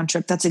Pound Town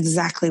trip. That's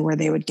exactly where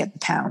they would get the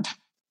pound.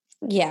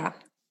 Yeah.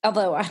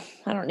 Although I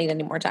don't need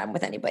any more time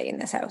with anybody in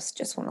this house.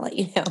 Just want to let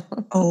you know.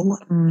 Oh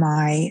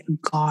my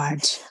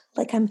God.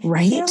 I'm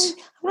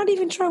not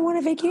even sure I want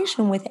a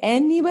vacation with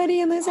anybody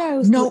in this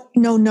house. No,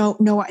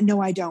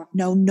 I don't.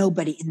 No,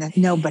 nobody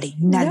nobody.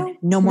 None.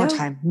 No more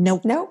time.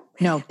 No.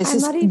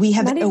 We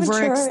have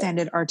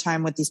overextended our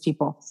time with these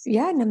people.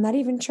 Yeah. And I'm not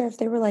even sure if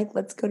they were like,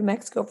 let's go to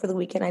Mexico for the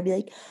weekend. I'd be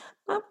like,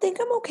 I think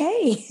I'm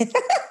okay.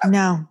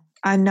 No,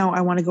 I know.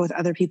 I want to go with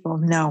other people.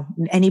 No,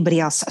 anybody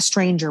else, a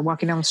stranger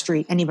walking down the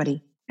street,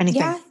 anybody,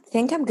 anything. Yeah,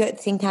 think I'm good.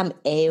 Think I'm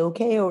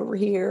A-okay over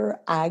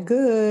here. I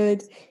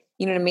good.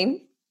 You know what I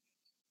mean?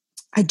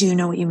 I do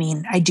know what you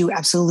mean. I do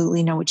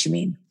absolutely know what you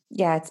mean.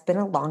 Yeah, it's been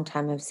a long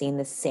time I've seen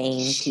the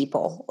same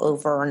people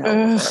over and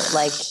over.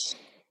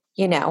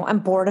 I'm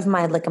bored of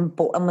my,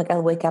 I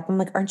wake up, I'm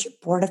like, aren't you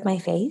bored of my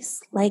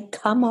face?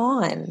 Come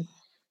on.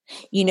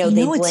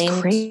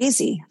 It's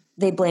crazy.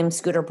 They blame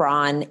Scooter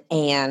Braun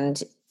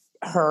and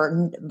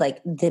her,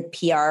 the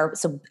PR.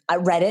 So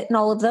Reddit and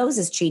all of those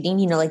is cheating,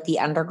 the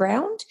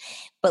underground.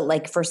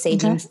 But for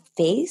saving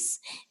face,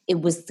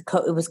 it was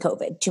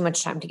COVID. Too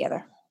much time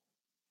together.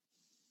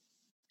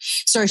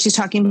 Sorry, she's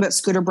talking about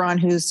Scooter Braun,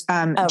 who's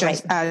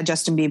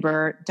Justin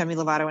Bieber, Demi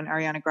Lovato, and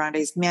Ariana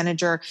Grande's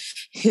manager,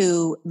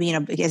 who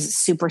is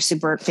super,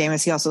 super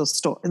famous. He also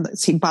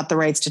bought the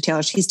rights to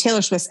Taylor. He's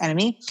Taylor Swift's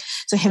enemy.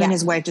 So him and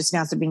his wife just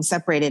announced they're being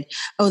separated.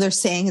 Oh, they're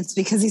saying it's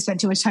because he spent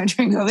too much time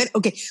during COVID.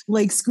 Okay,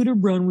 Scooter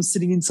Braun was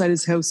sitting inside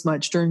his house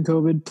much during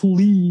COVID.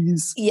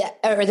 Please, yeah,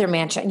 or their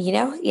mansion.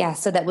 Yeah.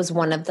 So that was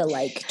one of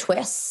the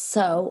twists.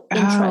 So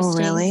interesting. Oh,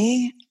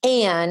 really?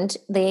 And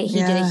he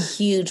did a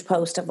huge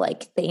post of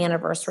the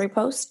anniversary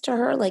post to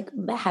her,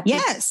 happy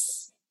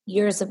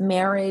years of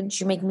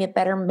marriage. You make me a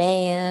better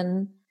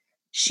man.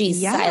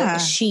 She's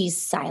silent. She's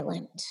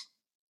silent.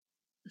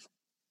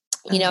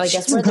 I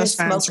guess where there's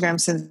smoke,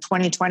 Instagram since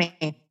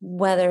 2020.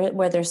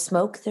 Where there's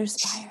smoke,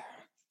 there's fire.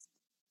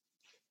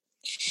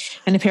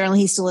 And apparently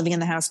he's still living in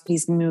the house, but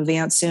he's moving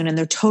out soon. And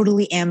they're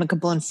totally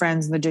amicable and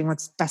friends, and they're doing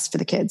what's best for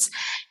the kids.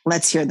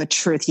 Let's hear the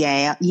truth,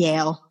 Yale.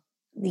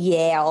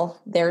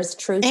 There's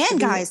truth. And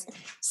guys,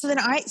 so then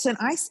I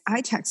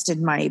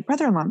texted my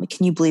brother-in-law,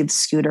 can you believe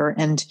Scooter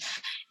and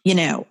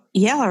Yale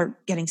are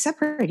getting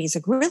separated? He's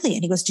like, really?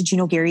 And he goes, did you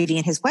know Gary Vee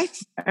and his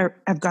wife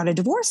have got a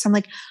divorce? I'm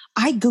like,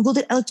 I Googled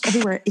it. I looked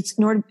everywhere.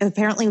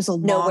 Apparently it was a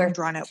long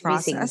drawn out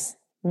process.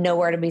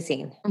 Nowhere to be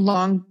seen.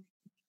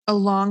 A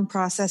long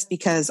process,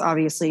 because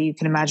obviously you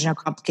can imagine how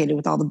complicated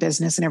with all the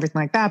business and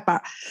everything like that.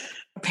 But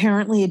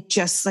apparently it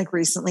just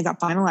recently got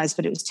finalized,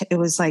 but it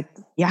was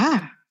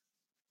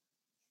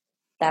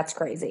That's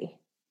crazy.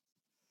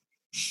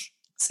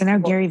 So now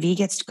Gary Vee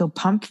gets to go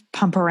pump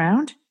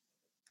around?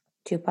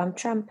 To pump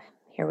Trump.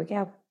 Here we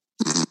go.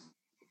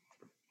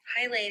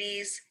 Hi,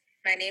 ladies.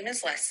 My name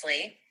is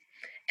Leslie,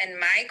 and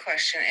my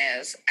question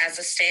is, as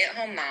a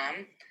stay-at-home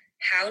mom,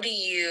 how do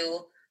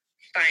you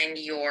find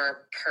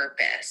your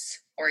purpose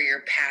or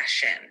your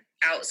passion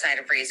outside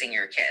of raising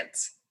your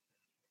kids?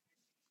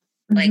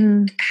 Like,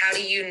 how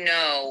do you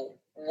know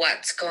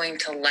what's going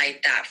to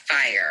light that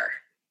fire?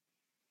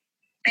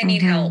 I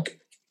need help.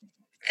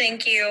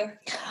 Thank you.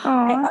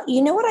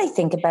 You know what I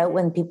think about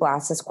when people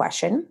ask this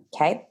question?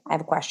 Okay, I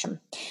have a question.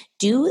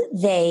 Did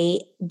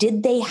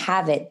they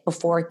have it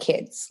before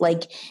kids?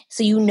 Like,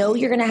 so you know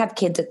you're going to have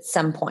kids at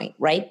some point,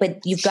 right?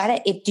 But you've got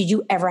to, did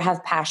you ever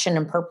have passion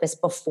and purpose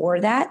before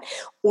that?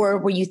 Or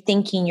were you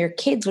thinking your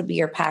kids would be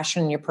your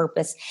passion and your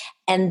purpose?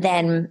 And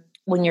then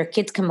when your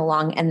kids come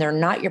along and they're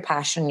not your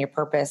passion and your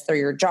purpose, they're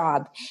your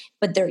job,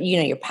 but they're, you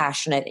know, you're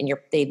passionate and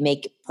they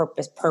make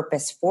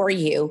purpose for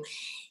you.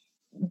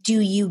 Do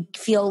you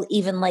feel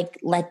even like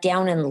let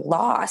down and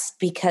lost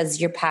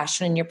because your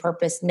passion and your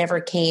purpose never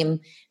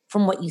came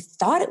from what you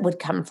thought it would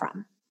come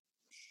from?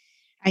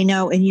 I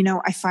know. And, you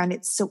know, I find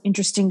it so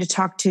interesting to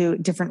talk to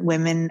different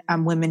women,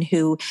 women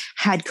who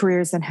had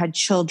careers and had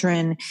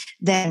children,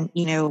 then,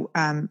 you know,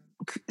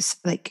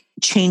 like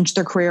changed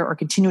their career or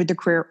continued their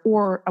career,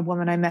 or a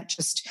woman I met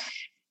just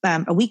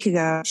a week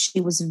ago.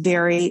 She was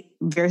very,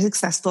 very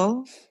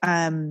successful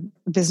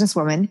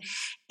businesswoman,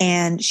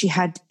 and she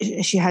had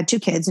 2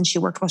 kids, and she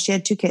worked while she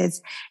had 2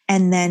 kids.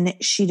 And then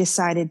she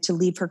decided to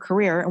leave her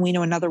career. And we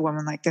know another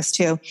woman like this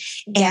too.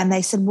 Yeah. And I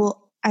said,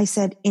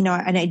 you know,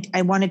 and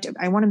I want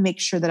to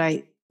make sure that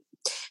I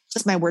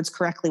just my words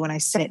correctly when I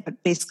said it,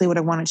 but basically what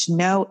I wanted to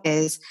know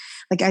is,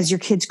 like, as your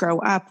kids grow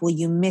up, will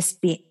you miss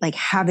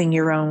having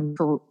your own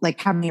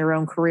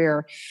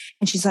career?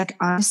 And she's like,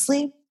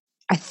 honestly,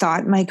 I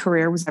thought my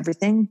career was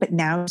everything, but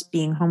now just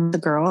being home with the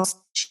girls,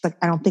 she's like,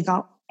 I don't think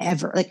I'll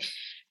ever, like,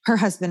 her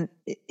husband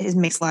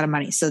makes a lot of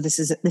money. So this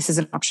is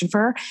an option for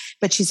her,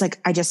 but she's like,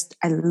 I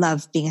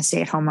love being a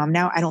stay-at-home mom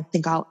now. I don't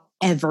think I'll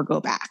ever go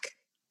back.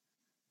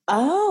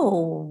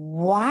 Oh,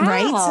 wow.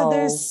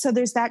 Right. So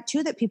there's that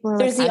too, that people are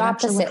there's like, the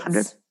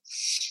opposites.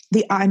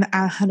 I'm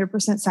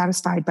 100%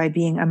 satisfied by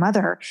being a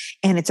mother,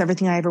 and it's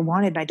everything I ever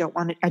wanted. I don't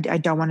want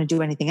to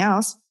do anything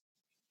else.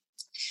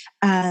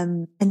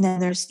 And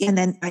then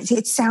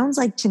it sounds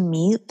like to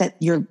me that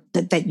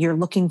you're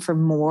looking for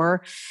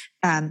more,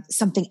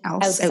 something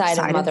else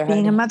outside of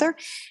being a mother.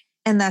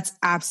 And that's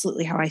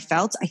absolutely how I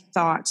felt.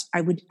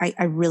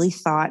 I really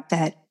thought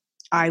that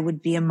I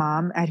would be a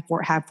mom. I'd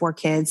have 4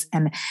 kids.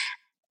 And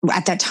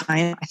at that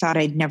time, I thought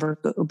I'd never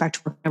go back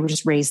to work. I would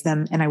just raise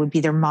them, and I would be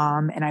their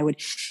mom. And I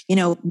would, you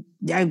know,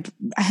 I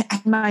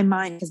had my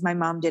mind, because my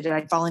mom did it.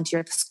 I'd volunteer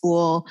at the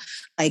school,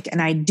 and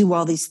I'd do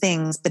all these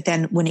things. But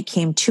then when it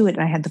came to it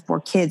and I had the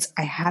 4 kids,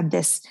 I had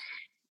this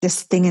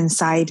thing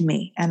inside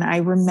me. And I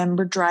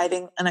remember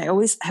driving, and I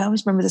always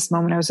remember this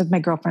moment. I was with my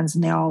girlfriends,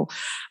 and they all,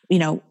 you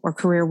know, were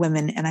career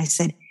women. And I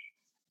said,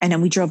 and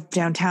then we drove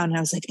downtown, and I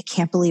was like, I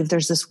can't believe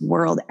there's this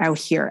world out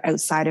here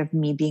outside of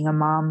me being a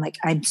mom. Like,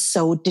 I'm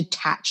so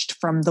detached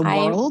from the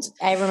world.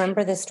 I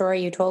remember the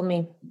story you told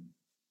me.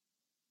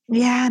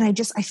 Yeah. And I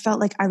felt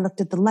like I looked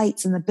at the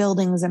lights and the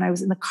buildings, and I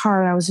was in the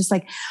car, and I was just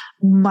like,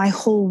 my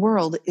whole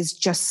world is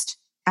just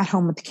at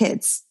home with the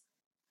kids.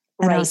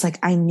 And right. I was like,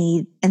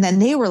 and then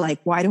they were like,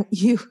 why don't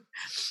you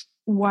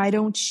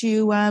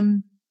volunteer?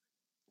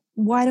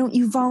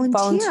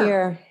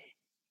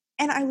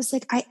 And I was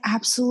like, I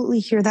absolutely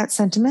hear that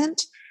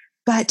sentiment,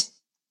 but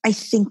I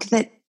think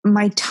that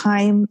my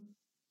time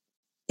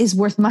is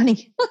worth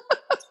money.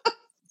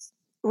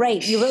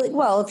 Right. You really,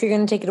 well, if you're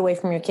going to take it away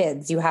from your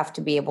kids, you have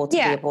to be able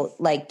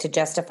to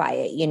justify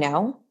it, you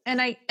know? And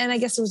I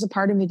guess there was a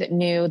part of me that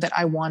knew that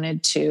I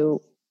wanted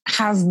to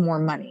have more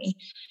money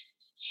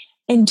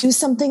and do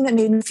something that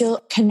made me feel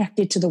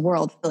connected to the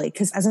world, really.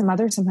 Because as a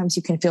mother, sometimes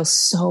you can feel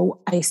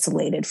so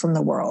isolated from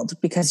the world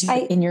because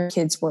you're in your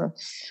kids' world.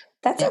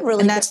 That's a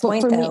really good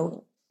point,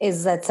 though,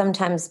 is that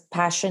sometimes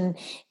passion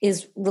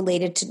is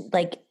related to,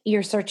 like,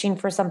 you're searching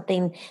for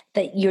something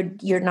that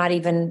you're not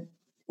even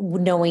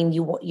knowing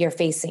you're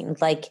facing.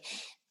 Like,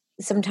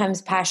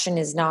 sometimes passion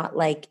is not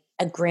like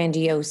a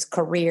grandiose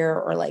career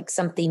or like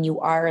something you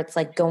are. It's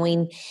like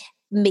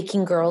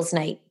making girls'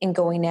 night and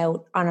going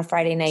out on a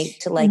Friday night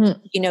to, like,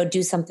 you know,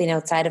 do something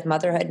outside of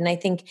motherhood. And I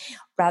think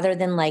rather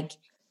than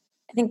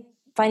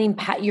finding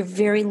you're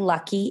very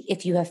lucky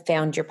if you have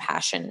found your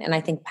passion. And I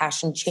think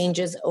passion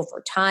changes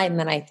over time.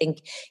 And I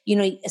think, you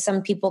know,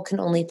 some people can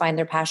only find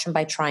their passion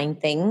by trying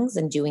things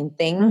and doing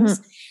things.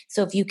 Mm-hmm.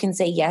 So if you can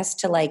say yes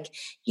to, like,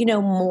 you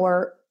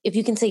know, if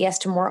you can say yes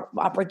to more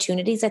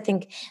opportunities, I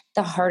think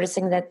the hardest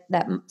thing that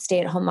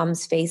stay-at-home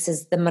moms face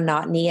is the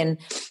monotony and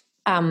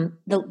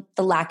the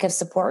lack of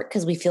support,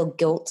 because we feel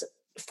guilt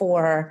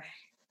for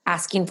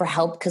asking for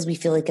help because we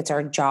feel like it's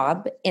our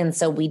job. And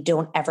so we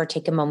don't ever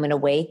take a moment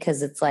away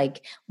because it's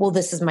like, well,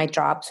 this is my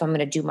job, so I'm going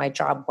to do my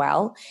job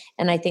well.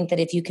 And I think that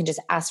if you can just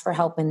ask for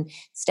help and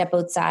step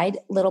outside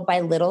little by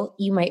little,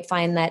 you might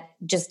find that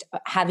just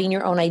having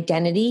your own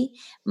identity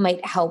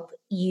might help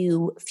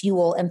you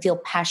fuel and feel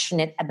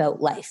passionate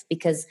about life.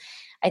 Because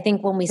I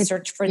think when we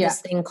search for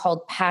this thing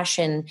called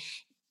passion,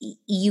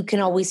 you can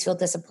always feel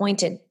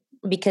disappointed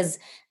because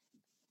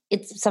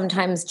it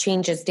sometimes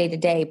changes day to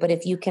day. But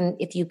if you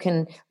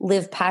can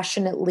live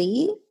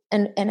passionately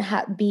and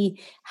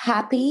be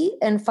happy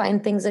and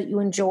find things that you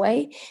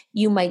enjoy,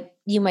 you might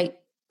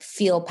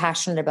feel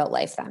passionate about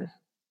life then.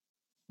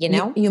 You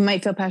know, you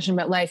might feel passionate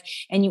about life,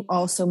 and you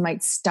also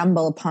might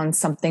stumble upon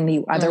something that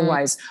you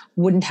otherwise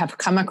wouldn't have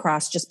come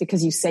across just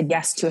because you said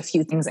yes to a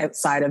few things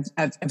outside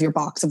of your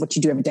box of what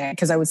you do every day.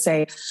 Because I would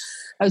say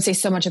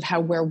so much of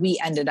where we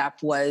ended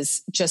up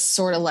was just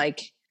sort of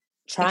like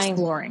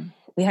exploring.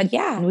 We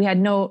had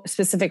no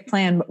specific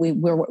plan, but we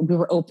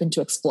were open to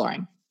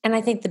exploring. And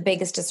I think the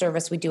biggest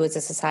disservice we do as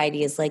a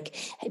society is like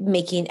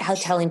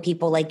telling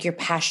people like your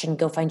passion,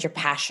 go find your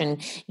passion.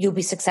 You'll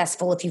be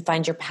successful if you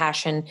find your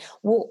passion.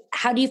 Well,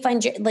 how do you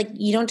find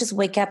you don't just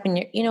wake up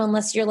and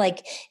unless you're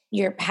like,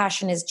 your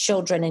passion is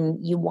children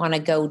and you want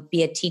to go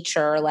be a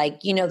teacher,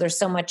 there's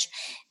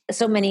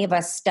so many of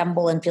us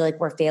stumble and feel like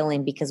we're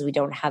failing because we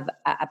don't have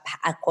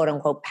a quote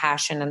unquote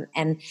passion.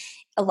 And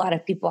a lot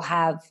of people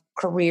have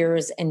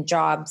careers and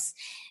jobs.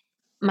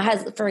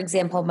 For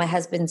example, my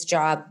husband's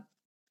job,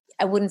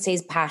 I wouldn't say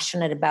he's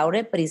passionate about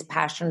it, but he's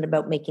passionate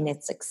about making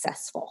it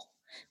successful,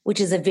 which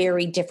is a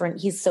very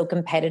different, he's so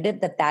competitive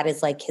that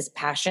is like his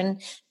passion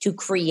to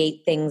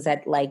create things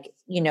that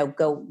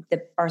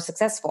that are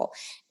successful.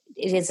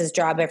 Is his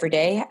job every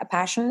day a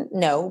passion?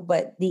 No,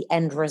 but the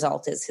end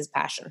result is his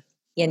passion.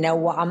 You know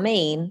what I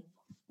mean?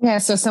 Yeah.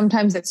 So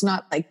sometimes it's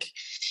not like,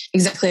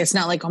 exactly. It's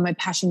not like, my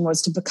passion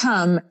was to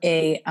become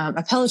a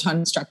Peloton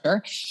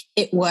instructor.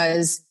 It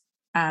was,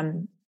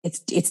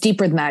 it's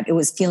deeper than that. It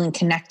was feeling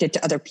connected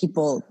to other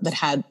people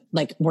that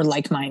were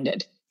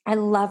like-minded. I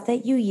love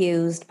that you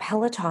used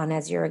Peloton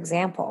as your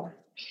example.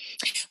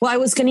 Well, I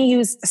was going to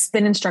use a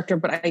spin instructor,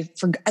 but I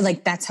forgot,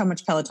 that's how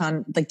much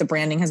Peloton, the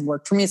branding has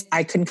worked for me. Is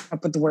I couldn't come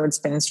up with the word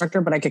spin instructor,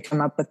 but I could come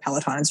up with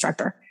Peloton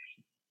instructor.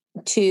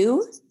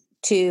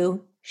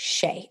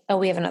 Shay. Oh,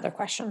 we have another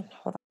question.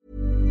 Hold on.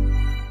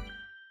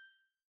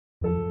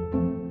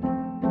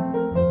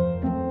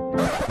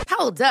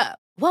 Hold up.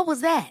 What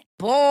was that?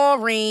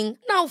 Boring.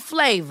 No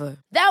flavor.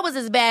 That was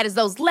as bad as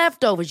those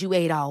leftovers you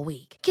ate all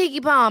week. Keke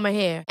Palmer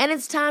here. And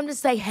it's time to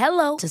say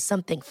hello to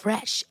something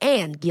fresh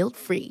and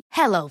guilt-free.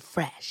 Hello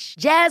Fresh.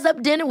 Jazz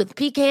up dinner with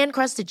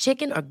pecan-crusted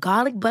chicken or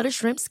garlic butter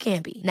shrimp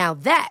scampi. Now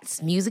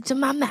that's music to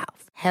my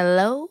mouth.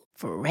 Hello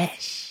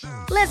Fresh.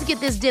 Let's get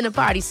this dinner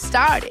party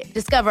started.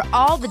 Discover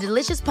all the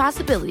delicious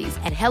possibilities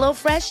at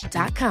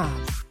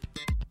HelloFresh.com.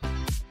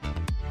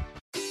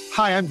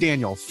 Hi, I'm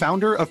Daniel,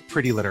 founder of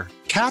Pretty Litter.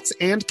 Cats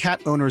and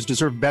cat owners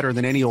deserve better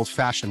than any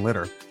old-fashioned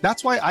litter.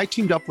 That's why I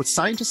teamed up with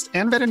scientists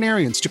and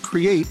veterinarians to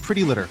create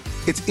Pretty Litter.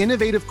 Its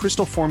innovative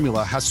crystal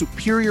formula has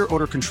superior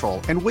odor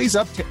control and weighs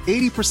up to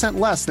 80%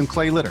 less than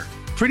clay litter.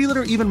 Pretty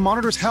Litter even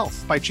monitors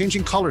health by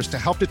changing colors to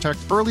help detect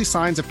early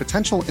signs of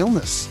potential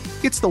illness.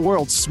 It's the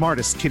world's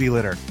smartest kitty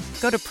litter.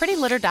 Go to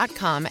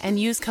prettylitter.com and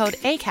use code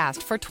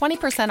ACAST for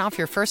 20% off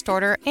your first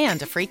order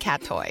and a free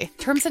cat toy.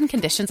 Terms and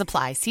conditions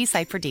apply. See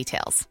site for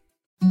details.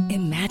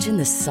 Imagine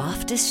the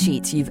softest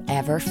sheets you've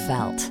ever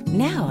felt.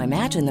 Now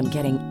imagine them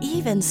getting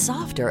even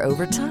softer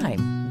over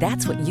time.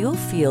 That's what you'll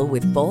feel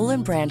with Boll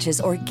 & Branch's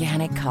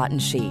organic cotton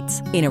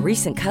sheets. In a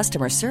recent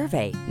customer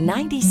survey,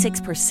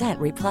 96%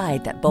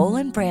 replied that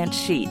Boll & Branch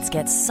sheets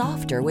get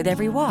softer with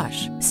every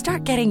wash.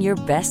 Start getting your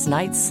best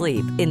night's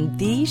sleep in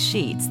these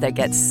sheets that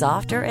get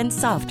softer and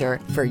softer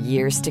for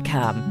years to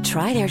come.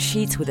 Try their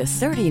sheets with a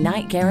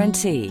 30-night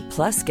guarantee.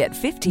 Plus, get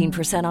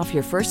 15% off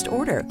your first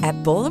order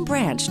at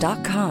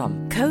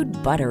bollandbranch.com. Code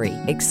BUTTERY.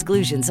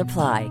 Exclusions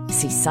apply.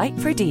 See site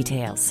for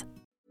details.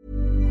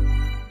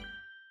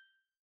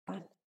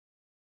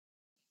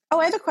 Oh,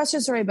 I have a question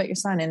story about your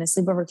son in a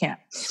sleepover camp.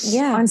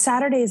 Yeah. On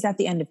Saturday, is that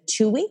the end of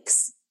 2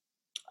 weeks?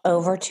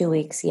 Over 2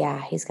 weeks. Yeah.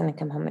 He's going to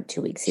come home at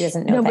 2 weeks. He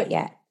doesn't know that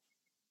yet.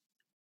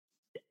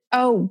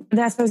 Oh,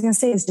 that's what I was going to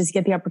say, is does he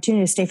get the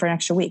opportunity to stay for an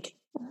extra week?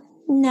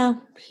 No,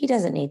 he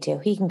doesn't need to.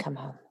 He can come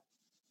home.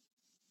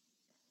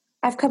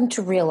 I've come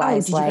to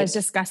realize, did you guys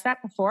discuss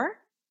that before?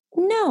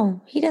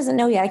 No, he doesn't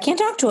know yet. I can't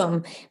talk to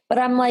him, but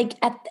I'm like,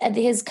 at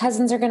his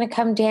cousins are going to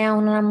come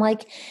down, and I'm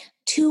like,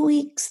 2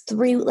 weeks,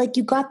 3,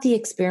 you got the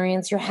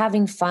experience. You're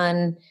having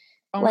fun.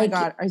 Oh my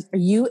God. Are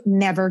you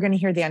never going to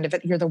hear the end of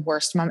it? You're the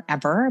worst mom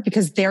ever,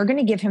 because they're going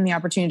to give him the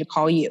opportunity to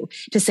call you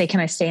to say, can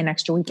I stay an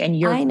extra week? And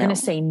you're going to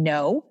say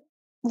no.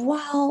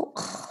 Well,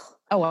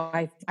 oh,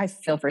 I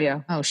feel for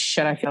you. Oh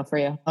shit. I feel for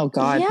you. Oh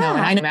God. Yeah, no,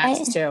 and I know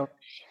Max too.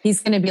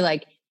 He's going to be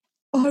like,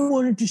 I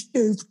wanted to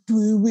stay for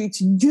 3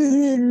 weeks.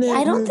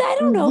 I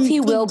don't know if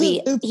he will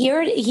be.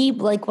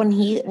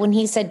 When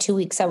he said 2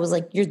 weeks, I was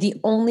like, you're the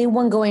only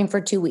one going for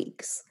 2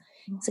 weeks.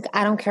 It's like,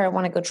 I don't care. I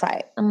want to go try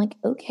it. I'm like,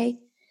 okay,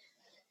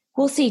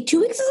 we'll see.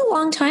 2 weeks is a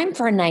long time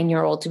for a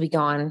 9-year-old to be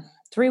gone.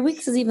 3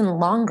 weeks is even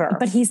longer.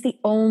 But he's the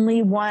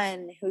only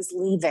one who's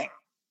leaving.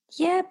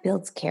 Yeah,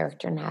 builds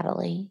character,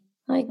 Natalie.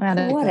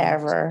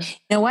 Whatever. You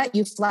know what?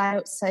 You fly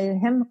outside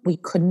him. We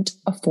couldn't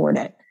afford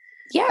it.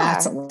 Yeah.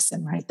 That's a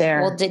lesson right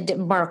there. Well,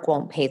 Mark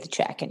won't pay the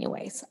check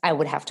anyways. I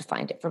would have to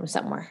find it from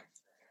somewhere.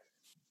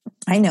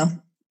 I know.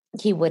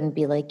 He wouldn't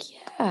be like,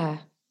 yeah.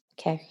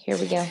 Okay, here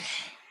we go.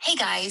 Hey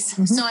guys,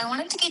 so I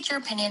wanted to get your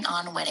opinion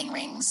on wedding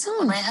rings.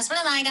 When my husband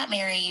and I got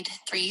married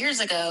 3 years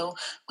ago,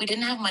 we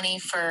didn't have money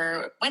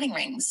for wedding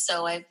rings.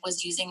 So I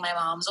was using my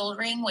mom's old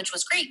ring, which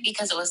was great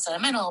because it was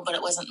sentimental, but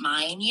it wasn't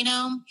mine, you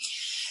know?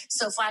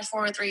 So flash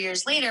forward 3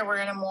 years later, we're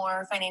in a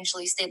more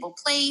financially stable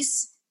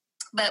place.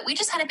 But we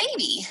just had a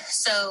baby.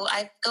 So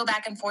I go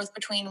back and forth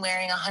between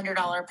wearing a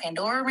 $100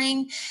 Pandora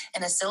ring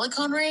and a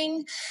silicone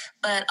ring.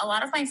 But a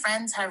lot of my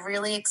friends have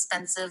really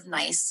expensive,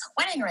 nice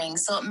wedding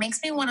rings. So it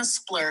makes me want to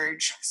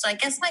splurge. So I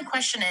guess my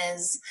question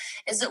is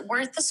it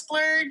worth the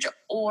splurge,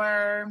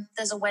 or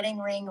does a wedding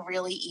ring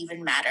really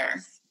even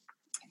matter?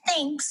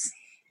 Thanks.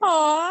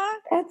 Aw,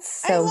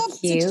 that's so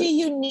cute. Such a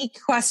unique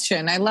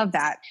question. I love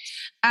that.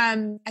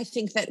 I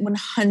think that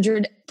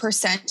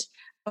 100%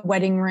 a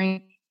wedding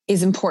ring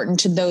is important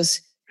to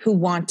those who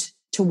want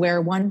to wear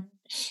one,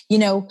 you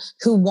know,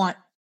 who want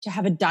to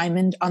have a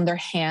diamond on their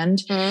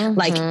hand,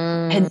 like,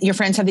 and your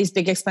friends have these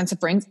big expensive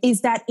rings.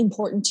 Is that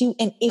important to you?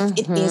 And if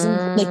it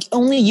isn't, like,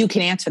 only you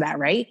can answer that,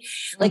 right?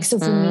 Like, so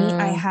for me,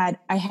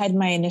 I had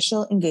my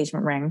initial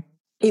engagement ring.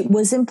 It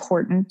was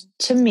important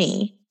to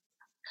me.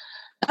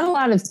 Not a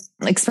lot of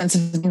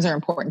expensive things are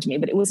important to me,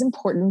 but it was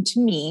important to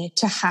me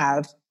to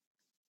have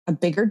a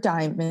bigger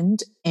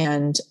diamond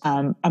and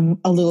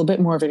a little bit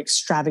more of an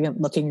extravagant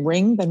looking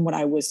ring than what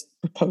I was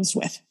proposed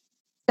with.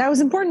 That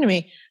was important to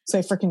me. So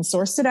I freaking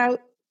sourced it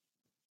out.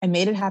 I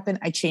made it happen.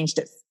 I changed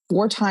it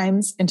 4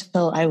 times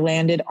until I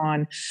landed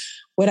on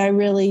what I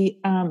really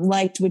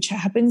liked, which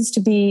happens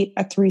to be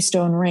a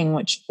 3-stone ring,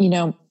 which, you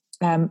know,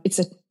 it's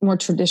a more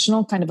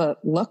traditional kind of a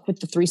look with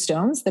the 3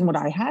 stones than what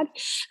I had.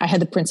 I had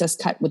the princess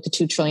cut with the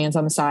 2 trillions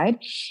on the side.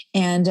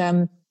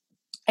 And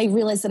I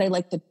realized that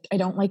I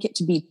don't like it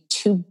to be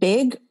too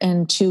big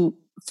and too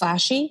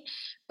flashy,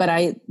 but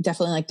I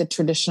definitely like the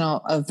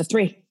traditional of the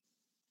 3.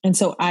 And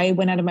so I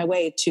went out of my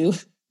way to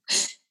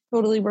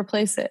totally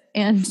replace it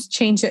and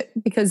change it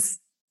because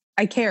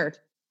I cared.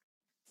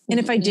 And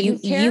if I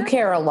didn't care, you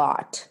care a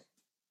lot.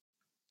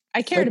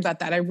 I cared about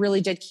that. I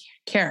really did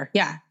care.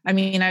 Yeah. I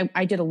mean,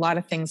 I did a lot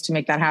of things to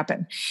make that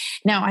happen.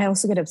 Now I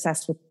also get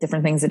obsessed with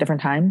different things at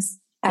different times.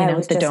 I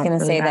was just going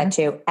to say that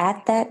too.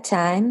 At that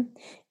time,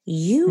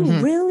 you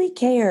really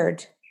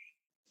cared.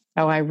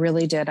 Oh, I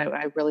really did.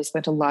 I really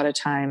spent a lot of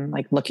time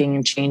like looking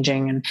and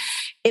changing, and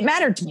it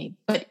mattered to me.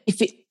 But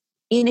if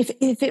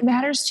it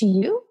matters to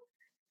you,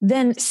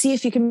 then see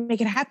if you can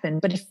make it happen.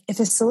 But if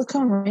a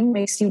silicone ring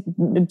makes you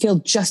feel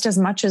just as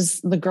much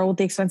as the girl with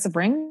the expensive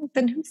ring,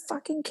 then who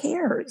fucking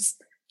cares?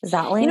 Is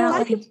that a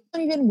lot of people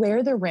don't even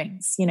wear the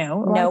rings, you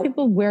know? A lot of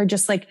people wear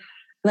just like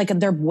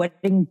their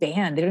wedding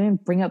band. They don't even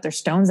bring out their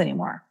stones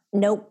anymore.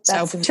 Nope.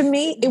 So to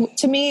me,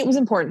 it was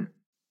important.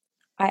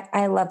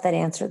 I love that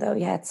answer though.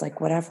 Yeah. It's like,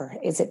 whatever.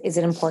 Is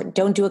it important?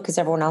 Don't do it because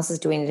everyone else is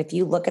doing it. If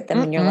you look at them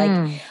and you're like,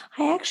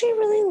 I actually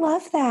really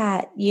love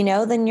that, you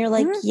know, then you're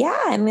like, yeah,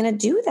 I'm going to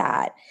do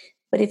that.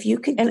 But if you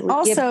could give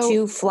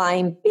 2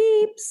 flying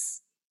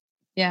beeps.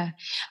 Yeah.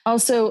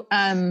 Also,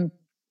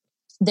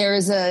 there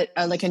is a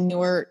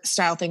newer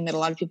style thing that a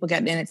lot of people get,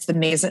 and it's the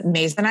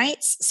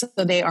Masonites. So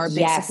they are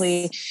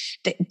basically,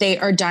 they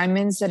are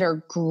diamonds that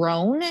are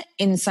grown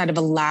inside of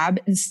a lab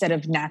instead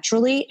of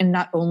naturally. And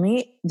not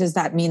only does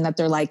that mean that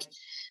they're like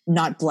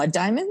not blood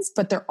diamonds,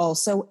 but they're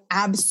also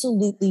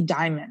absolutely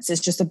diamonds. It's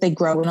just that they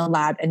grow in a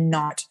lab and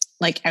not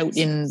like out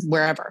in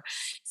wherever.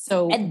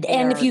 So,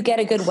 and if you get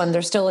a good one,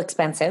 they're still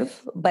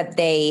expensive, but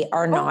they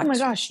are not. Oh my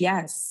gosh.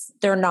 Yes.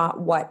 They're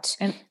not what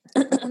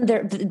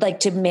they're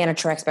like to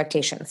manage your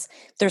expectations.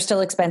 They're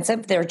still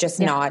expensive. They're just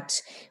not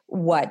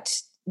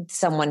what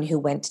someone who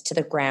went to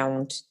the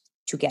ground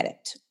to get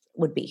it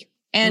would be.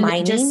 And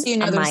mining, just, you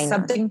know, there's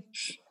something,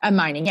 a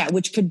mining,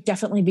 which could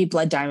definitely be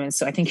blood diamonds.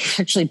 So I think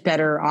you're actually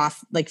better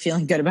off like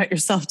feeling good about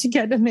yourself to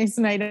get a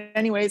Masonite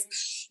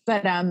anyways.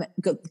 But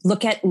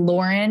look at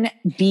Lauren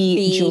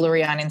B.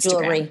 Jewelry on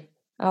Instagram.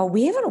 Oh,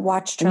 we haven't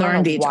watched her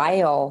in a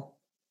while.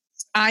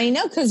 I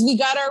know, because we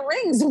got our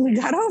rings and we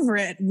got over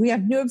it. We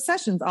have new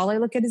obsessions. All I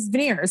look at is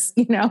veneers,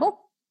 you know?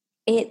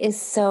 It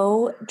is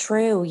so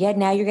true. Yeah,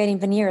 now you're getting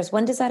veneers.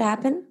 When does that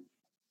happen?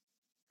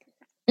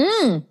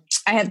 I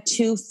have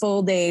 2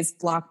 full days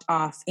blocked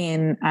off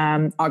in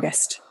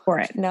August for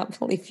it. I cannot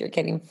believe you're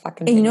getting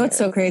fucking veneers. And you know what's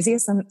so crazy?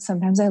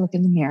 Sometimes I look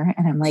in the mirror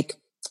and I'm like,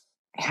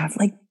 I have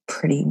like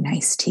pretty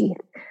nice teeth.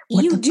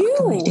 What the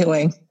fuck am I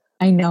doing?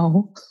 I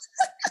know.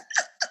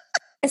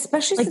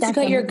 Especially since you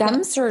got your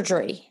gum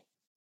surgery.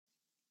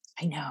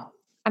 I know.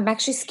 I'm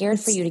actually scared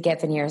for you to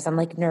get veneers. I'm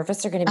like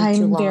nervous they're going to be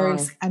too long.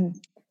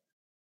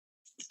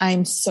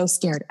 I'm so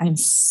scared. I'm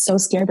so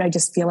scared, but I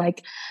just feel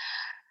like,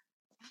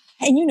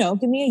 and you know,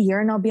 give me a year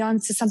and I'll be on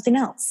to something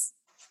else.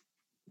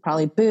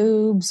 Probably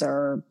boobs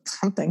or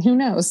something. Who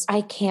knows?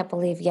 I can't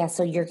believe. Yeah.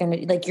 So you're going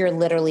to like, you're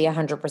literally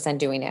 100%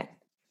 doing it.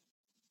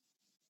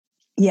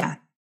 Yeah.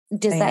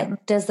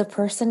 Does the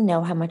person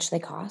know how much they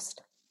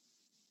cost?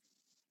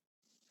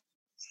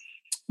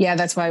 Yeah.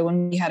 That's why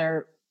when we had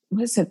our,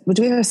 what is it?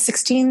 Do we have a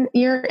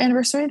 16-year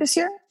anniversary this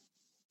year?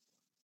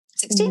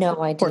 16? No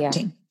idea.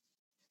 14.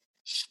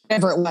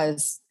 Whatever it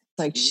was.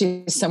 like,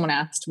 someone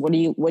asked, what are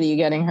you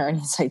getting her? And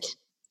he's like,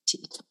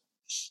 teeth.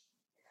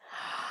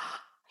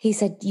 He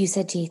said, you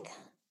said teeth.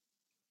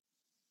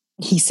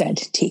 He said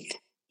teeth.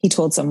 He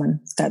told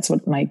someone that's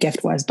what my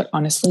gift was. But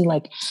honestly,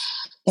 like,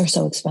 they're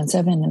so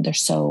expensive and they're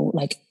so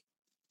like,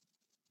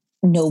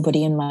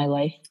 nobody in my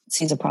life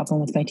sees a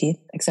problem with my teeth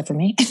except for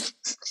me.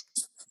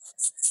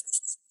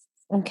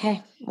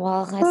 Okay.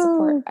 Well,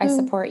 I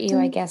support you,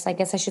 I guess. I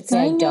guess I should say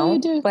I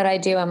don't, but I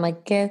do. I'm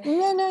like,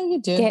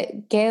 you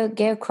do.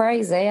 Go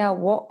crazy. I'll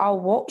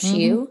watch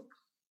you.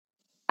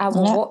 I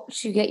will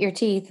watch you get your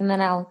teeth, and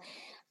then I'll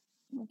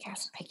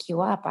pick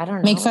you up. I don't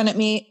know. Make fun of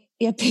me.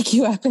 Yeah, pick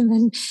you up and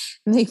then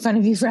make fun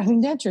of you for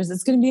having dentures.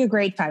 It's going to be a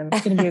great time.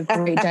 It's going to be a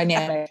great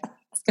dynamic.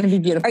 It's going to be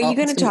beautiful. Are you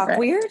going to talk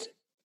weird?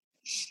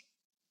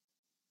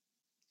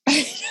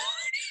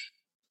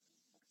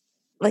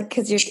 Like,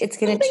 because it's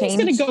going to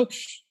change.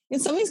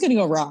 Something's going to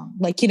go wrong.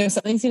 Like,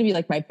 something's going to be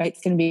like, my bite's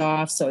going to be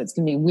off. So it's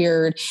going to be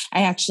weird.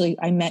 I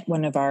met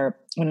when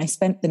I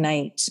spent the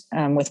night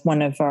with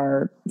one of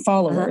our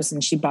followers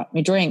and she bought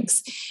me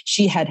drinks,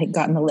 she had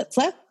gotten the lip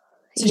flip.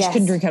 So she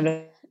couldn't drink out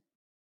of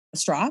a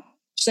straw.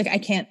 She's like, I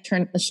can't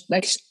drink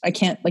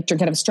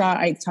out of a straw.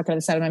 I talk out of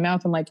the side of my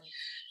mouth. I'm like,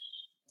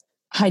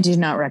 I do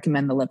not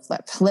recommend the lip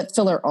flip. Lip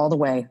filler all the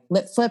way.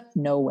 Lip flip,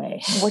 no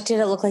way. What did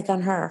it look like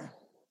on her?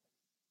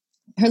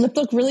 Her lip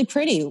looked really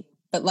pretty.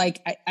 But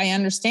like, I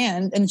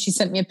understand. And she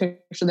sent me a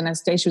picture the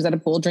next day. She was at a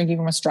pool drinking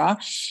from a straw.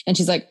 And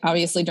she's like,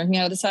 obviously drinking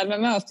out of the side of my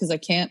mouth because I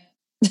can't.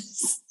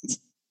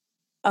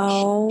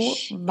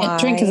 Can't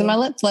drink because of my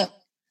lip flip.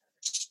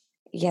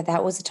 Yeah,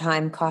 that was a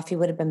time. Coffee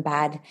would have been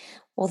bad.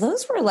 Well,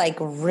 those were like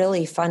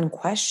really fun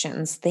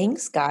questions.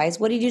 Thanks, guys.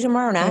 What do you do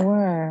tomorrow, Nat? They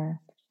were.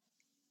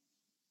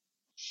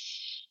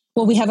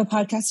 Well, we have a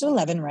podcast at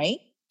 11, right?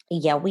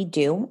 Yeah, we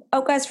do.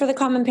 Oh, guys, for the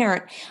common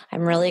parent,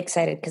 I'm really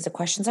excited because the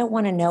questions I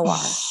want to know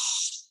are,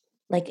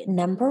 like,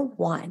 number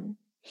one,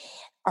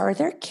 are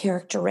there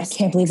characteristics? I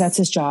can't believe that's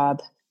his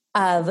job.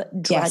 Of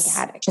drug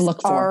addicts. To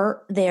look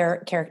for.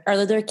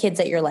 Are there kids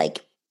that you're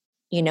like,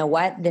 you know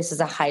what? This is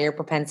a higher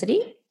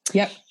propensity?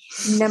 Yep.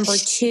 Number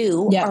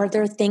two, are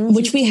there things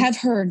which we have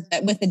heard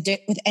that with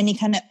any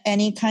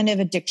kind of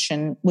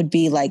addiction would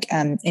be like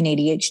an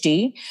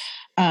ADHD,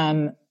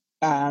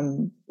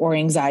 or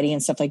anxiety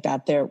and stuff like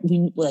that.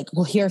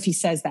 We'll hear if he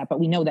says that,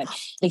 but we know that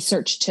they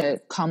search to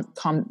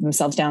calm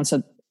themselves down.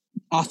 So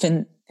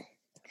often,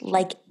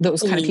 like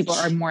those kind of people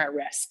are more at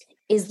risk.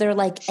 Is there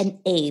like an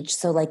age?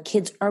 So like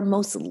kids are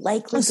most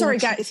likely. Oh, sorry,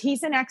 guys.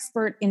 He's an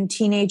expert in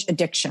teenage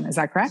addiction. Is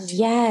that correct?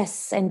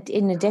 Yes. And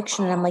in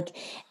addiction. And I'm like,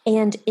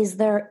 and is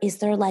there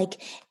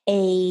like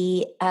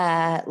a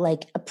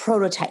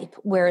prototype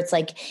where it's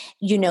like,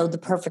 the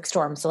perfect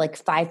storm. So like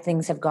 5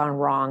 things have gone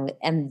wrong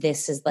and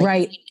this is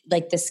like,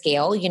 like the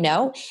scale, and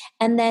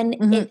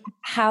then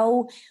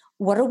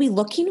what are we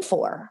looking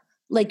for?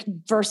 Like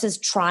versus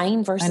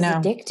trying versus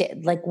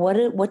addicted? Like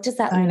what does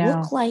that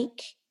look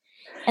like?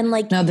 And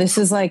like, no, this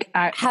is like,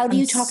 how do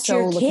you talk to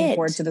your kid? Looking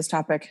forward to this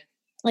topic.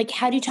 Like,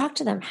 how do you talk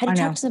to them? How do you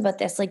talk to them about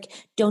this? Like,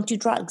 don't do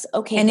drugs.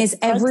 Okay. And is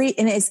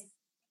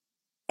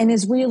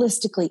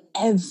realistically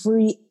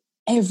every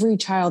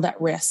child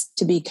at risk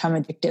to become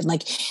addicted?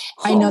 Like,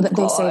 I know that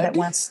they say that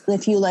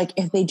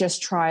if they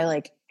just try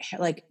like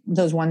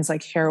those ones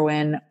like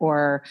heroin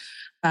or,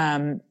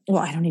 I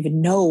don't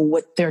even know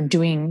what they're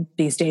doing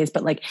these days,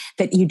 but like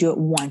that you do it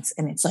once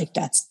and it's like,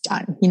 that's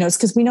done, it's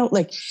because we know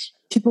like,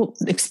 people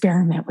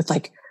experiment with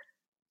like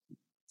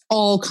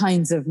all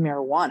kinds of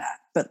marijuana,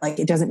 but like,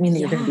 it doesn't mean that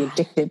you're going to be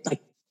addicted.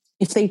 Like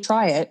if they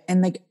try it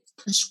and like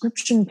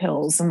prescription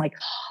pills and like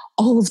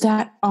all of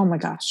that. Oh my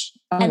gosh.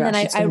 Then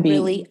I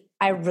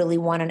really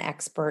want an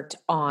expert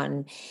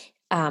on,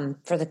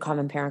 for the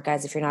Common Parent,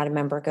 guys. If you're not a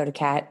member, go to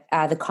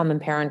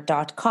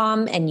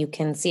thecommonparent.com and you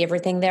can see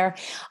everything there.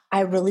 I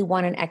really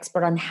want an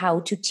expert on how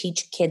to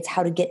teach kids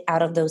how to get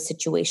out of those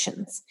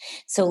situations.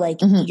 So like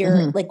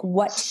like,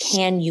 what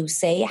can you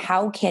say?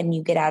 How can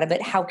you get out of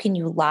it? How can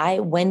you lie?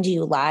 When do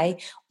you lie?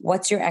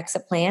 What's your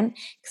exit plan?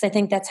 Because I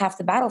think that's half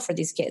the battle for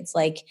these kids.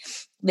 Like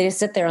they just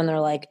sit there and they're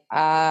like,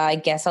 I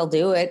guess I'll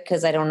do it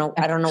because I don't know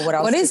what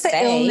else to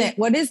say.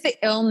 What is the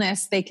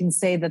illness they can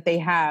say that they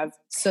have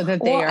so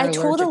that they are allergic to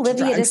drugs? I told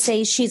Olivia to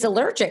say she's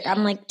allergic.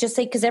 I'm like, just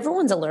say, because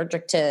everyone's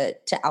allergic to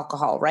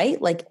alcohol,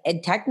 right? Like,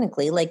 and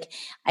technically, like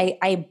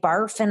I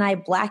barf and I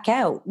black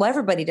out. Well,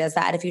 everybody does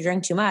that if you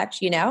drink too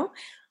much, I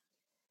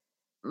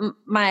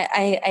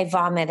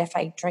vomit if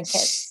I drink it,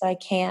 so I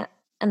can't.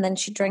 And then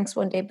she drinks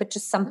one day, but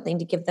just something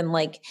to give them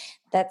like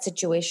that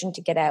situation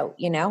to get out,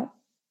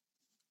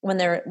 when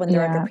they're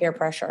under peer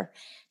pressure.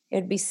 It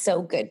would be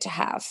so good to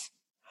have.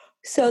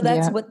 So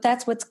that's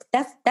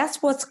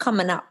what's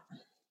coming up.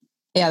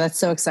 Yeah, that's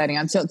so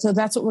exciting. So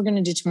that's what we're going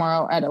to do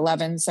tomorrow at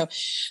 11. So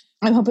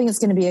I'm hoping it's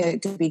going to be a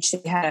good beach.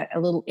 We had a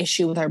little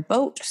issue with our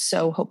boat.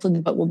 So hopefully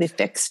the boat will be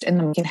fixed and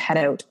then we can head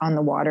out on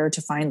the water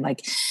to find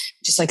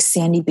just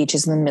sandy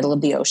beaches in the middle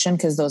of the ocean.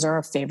 Cause those are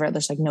our favorite.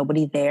 There's like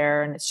nobody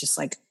there. And it's just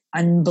like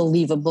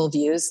unbelievable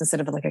views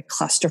instead of like a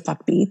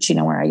clusterfuck beach,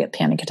 where I get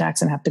panic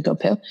attacks and have to go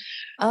poo.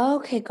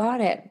 Okay. Got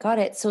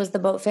it. So is the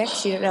boat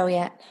fixed? You don't know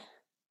yet?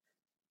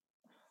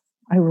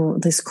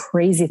 this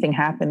crazy thing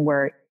happened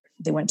where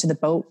they went to the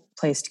boat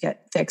place to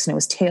get fixed, and it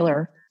was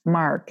Taylor,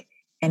 Mark,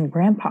 and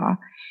Grandpa.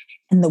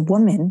 And the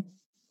woman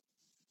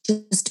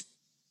just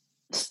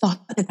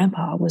thought that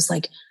Grandpa was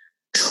like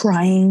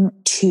trying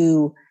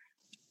to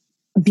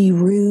be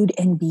rude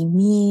and be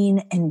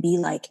mean and be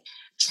like,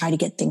 try to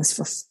get things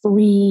for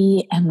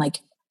free. And like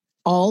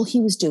all he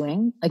was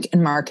doing, like,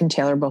 and Mark and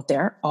Taylor both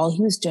there, all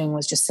he was doing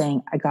was just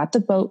saying, I got the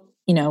boat,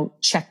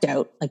 checked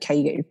out, like how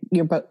you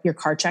get your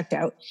car checked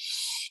out.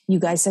 You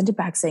guys sent it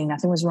back saying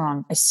nothing was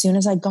wrong. As soon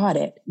as I got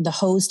it, the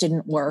hose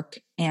didn't work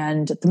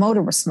and the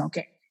motor was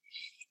smoking.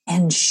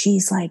 And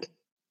she's like,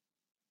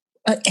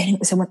 and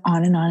it went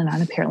on and on and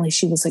on. Apparently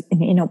she was like,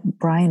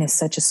 Brian is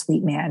such a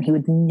sweet man. He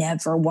would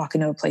never walk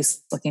into a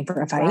place looking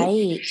for a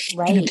fight.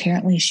 Right. And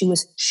apparently she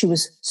was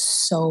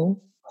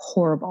so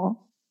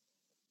horrible.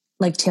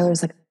 Like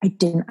Taylor's like, I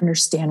didn't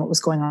understand what was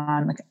going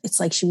on. Like, it's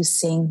like she was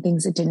saying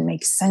things that didn't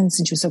make sense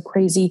and she was so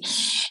crazy.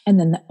 And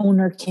then the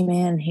owner came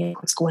in, hey,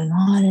 what's going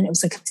on? And it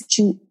was like a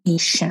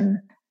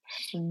situation.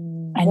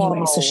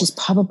 Anyway, so she's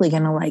probably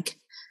going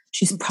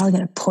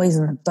to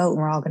poison the boat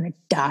and we're all going to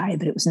die,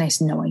 but it was nice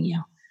knowing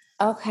you.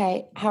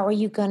 Okay. How are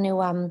you going to,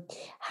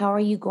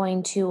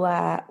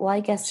 well, I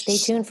guess stay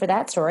tuned for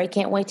that story.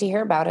 Can't wait to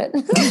hear about it.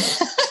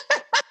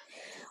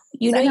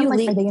 You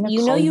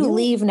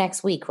leave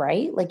next week,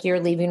 right? Like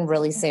you're leaving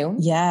really soon?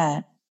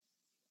 Yeah.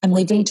 I'm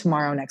leaving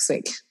tomorrow next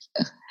week.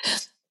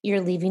 You're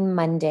leaving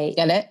Monday.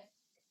 Get it?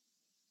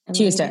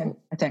 Tuesday,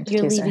 I think.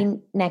 You're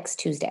leaving next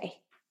Tuesday.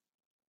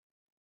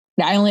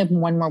 Yeah, I only have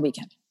one more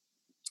weekend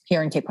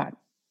here in Cape Cod.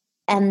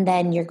 And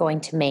then you're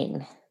going to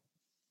Maine.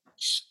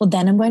 Well,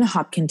 then I'm going to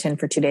Hopkinton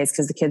for 2 days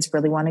because the kids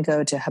really want to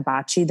go to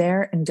Hibachi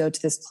there and go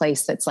to this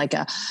place that's like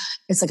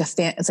it's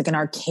like an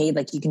arcade.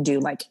 Like you can do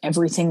like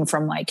everything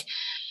from like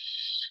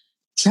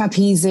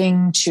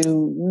trapezing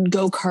to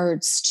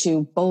go-karts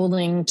to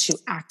bowling to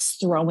axe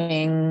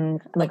throwing,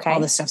 like all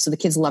this stuff. So the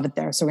kids love it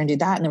there. So we're going to do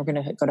that. And then we're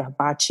going to go to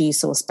Hibachi.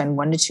 So we'll spend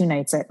 1 to 2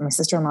 nights at my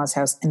sister-in-law's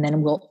house. And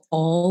then we'll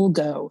all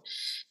go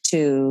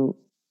to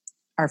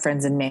our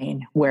friends in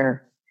Maine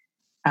where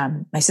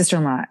my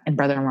sister-in-law and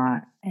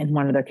brother-in-law and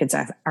one of their kids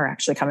are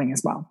actually coming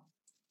as well.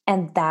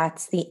 And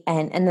that's the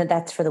end. And then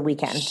that's for the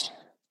weekend. So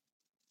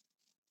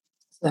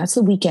that's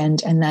the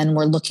weekend. And then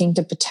we're looking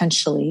to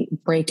potentially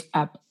break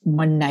up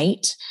one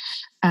night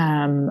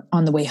on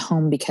the way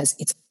home because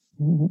it's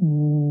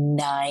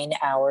 9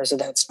 hours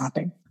without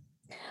stopping.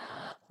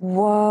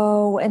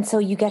 Whoa. And so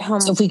you get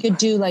home. So if we could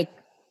do like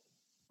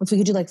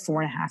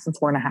 4.5 and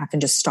 4.5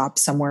 and just stop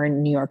somewhere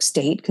in New York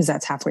State, because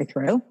that's halfway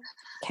through.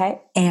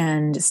 Okay.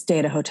 And stay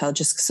at a hotel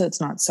just so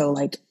it's not so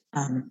like,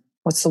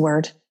 what's the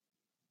word?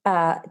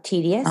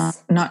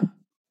 Tedious? Not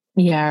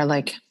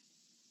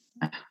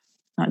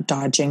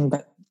dodging,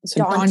 but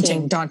so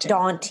daunting.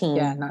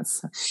 Yeah,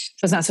 so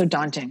it's not so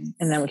daunting.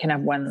 And then we can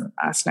have one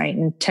last night.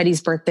 And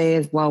Teddy's birthday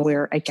is while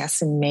we're, I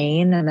guess, in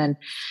Maine. And then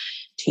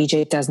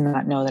TJ does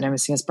not know that I'm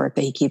missing his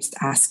birthday. He keeps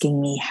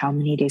asking me how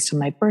many days till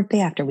my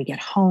birthday after we get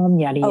home,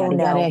 yada, yada,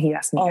 yada. He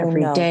asks me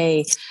every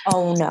day.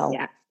 Oh, no.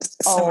 Yeah.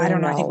 So I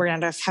don't know. I think we're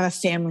going to have a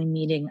family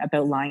meeting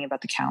about lying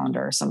about the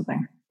calendar or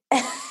something.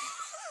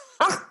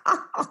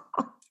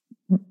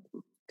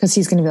 Because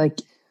he's going to be like,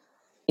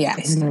 yeah,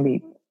 he's going to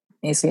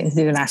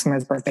ask him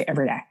his birthday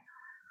every day.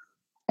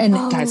 And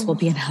guys, we'll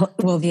be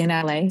in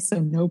LA, so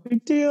no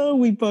big deal.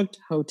 We booked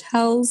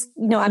hotels.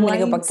 No, I'm going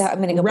to go book that. I'm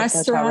going to go book the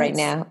hotel right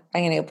now.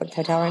 I'm going to go book the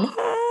hotel right now.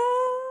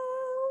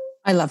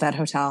 I love that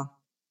hotel.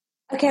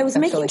 Okay, I was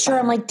making really sure.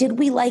 Fun. I'm like, did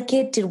we like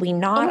it? Did we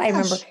not?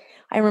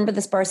 I remember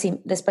the spicy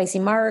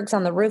margs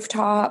on the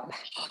rooftop.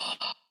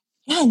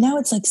 Yeah, now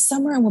it's like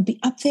summer and we'll be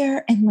up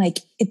there and like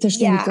there's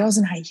going to be girls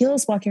in high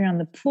heels walking around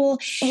the pool.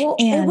 Well,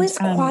 and, it was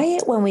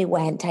quiet when we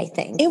went, I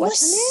think. It was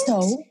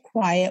so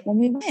quiet when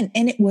we went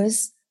and it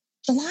was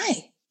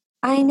July.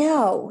 I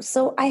know.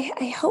 So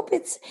I hope I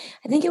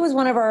think it was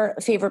one of our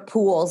favorite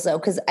pools though,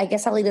 because I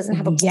guess LA doesn't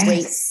have a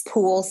great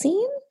pool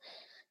scene.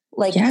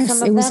 Like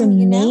some of it was them,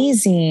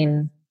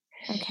 amazing.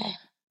 Okay.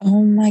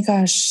 Oh my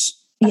gosh.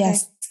 Okay.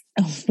 Yes.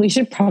 We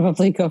should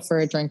probably go for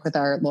a drink with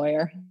our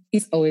lawyer.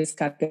 He's always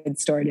got a good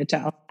story to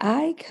tell.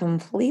 I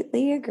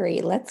completely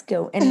agree. Let's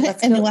go. And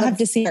we'll have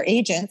to see our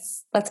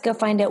agents. Let's go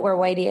find out where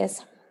Whitey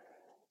is.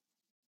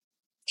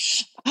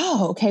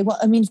 Oh, okay. Well,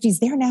 I mean, if he's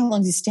there now, how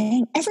long is he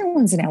staying?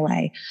 Everyone's in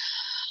LA.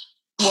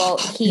 Well,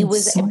 it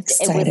was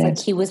like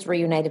he was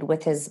reunited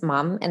with his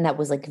mom, and that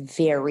was like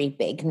very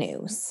big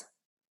news.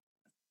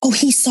 Oh,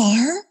 he saw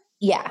her?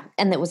 Yeah.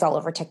 And it was all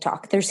over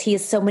TikTok. He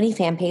has so many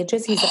fan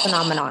pages. He's a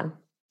phenomenon.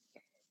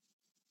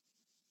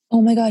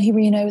 Oh my God, he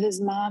reunited with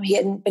his mom. He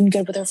hadn't been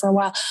good with her for a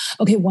while.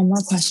 Okay, one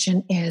more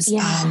question is,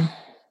 I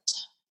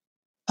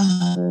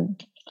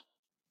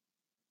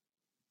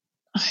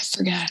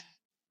forgot.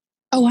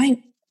 I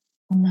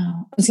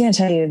was going to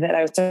tell you that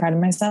I was so proud of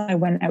myself. I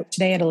went out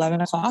today at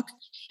 11 o'clock.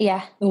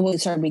 Yeah.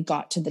 We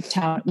got to the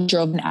town. We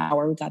drove an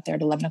hour. We got there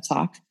at 11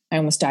 o'clock. I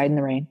almost died in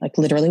the rain. Like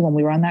literally when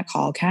we were on that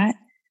call, Kat,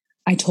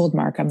 I told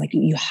Mark, I'm like,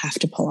 you have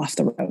to pull off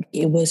the road.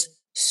 He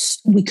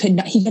could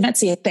not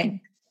see a thing.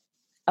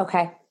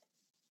 Okay.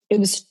 It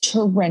was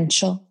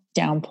torrential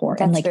downpour.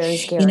 That's and like, very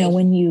scary. you know,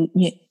 when you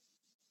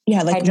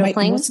like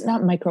hydroplaning?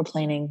 Not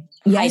microplaning.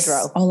 Yes,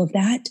 hydro. All of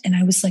that. And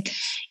I was like,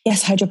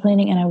 yes,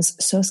 hydroplaning. And I was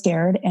so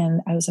scared.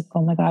 And I was like,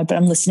 oh my God, but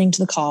I'm listening to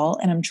the call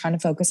and I'm trying to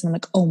focus. And I'm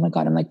like, oh my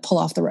God, I'm like, pull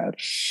off the road.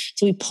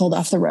 So we pulled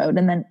off the road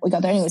and then we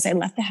got there. Anyways, I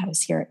left the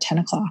house here at 10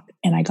 o'clock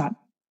and I got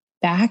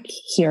back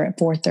here at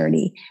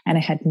 4:30 and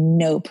I had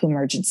no poo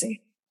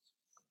emergency.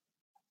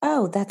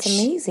 Oh, that's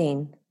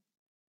amazing.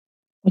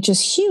 Which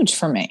is huge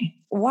for me.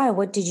 Why?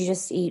 What did you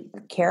just eat?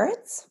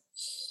 Carrots?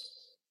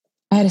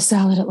 I had a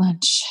salad at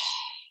lunch.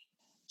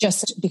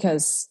 Just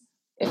because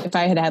if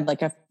I had had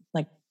like a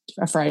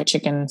fried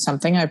chicken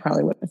something, I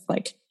probably would have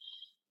like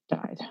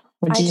died.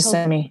 What did you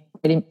send me?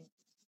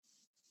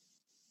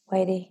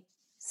 Whitey,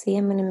 see,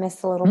 I'm gonna miss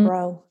the little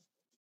bro.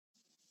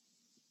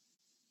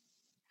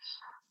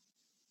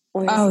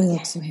 Oh, he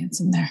looks so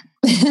handsome there.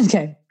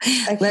 Okay.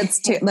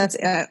 Let's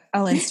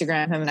I'll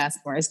Instagram him and ask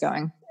him where he's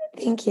going.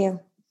 Thank you.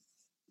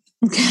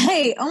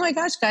 Okay. Oh my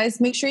gosh,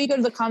 guys, make sure you go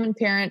to the Common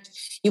Parent.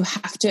 You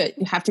have to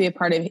be a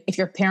part of it. If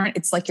you're a parent,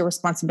 it's like your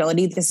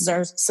responsibility. This is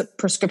our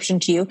prescription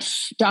to you.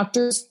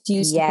 Doctors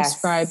used to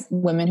prescribe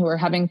women who are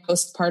having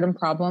postpartum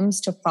problems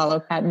to follow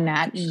Kat and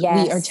Nat.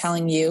 Yes. We are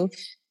telling you,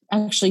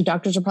 actually,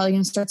 doctors are probably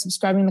going to start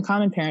subscribing the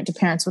Common Parent to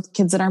parents with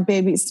kids that aren't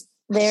babies.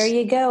 There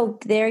you go.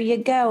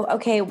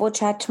 Okay. We'll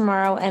chat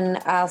tomorrow and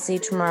I'll see you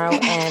tomorrow.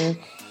 And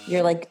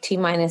you're like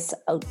T-minus,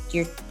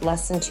 you're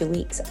less than 2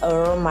 weeks.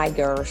 Oh my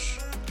gosh.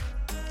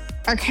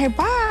 Okay,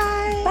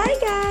 bye. Bye,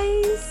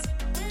 guys.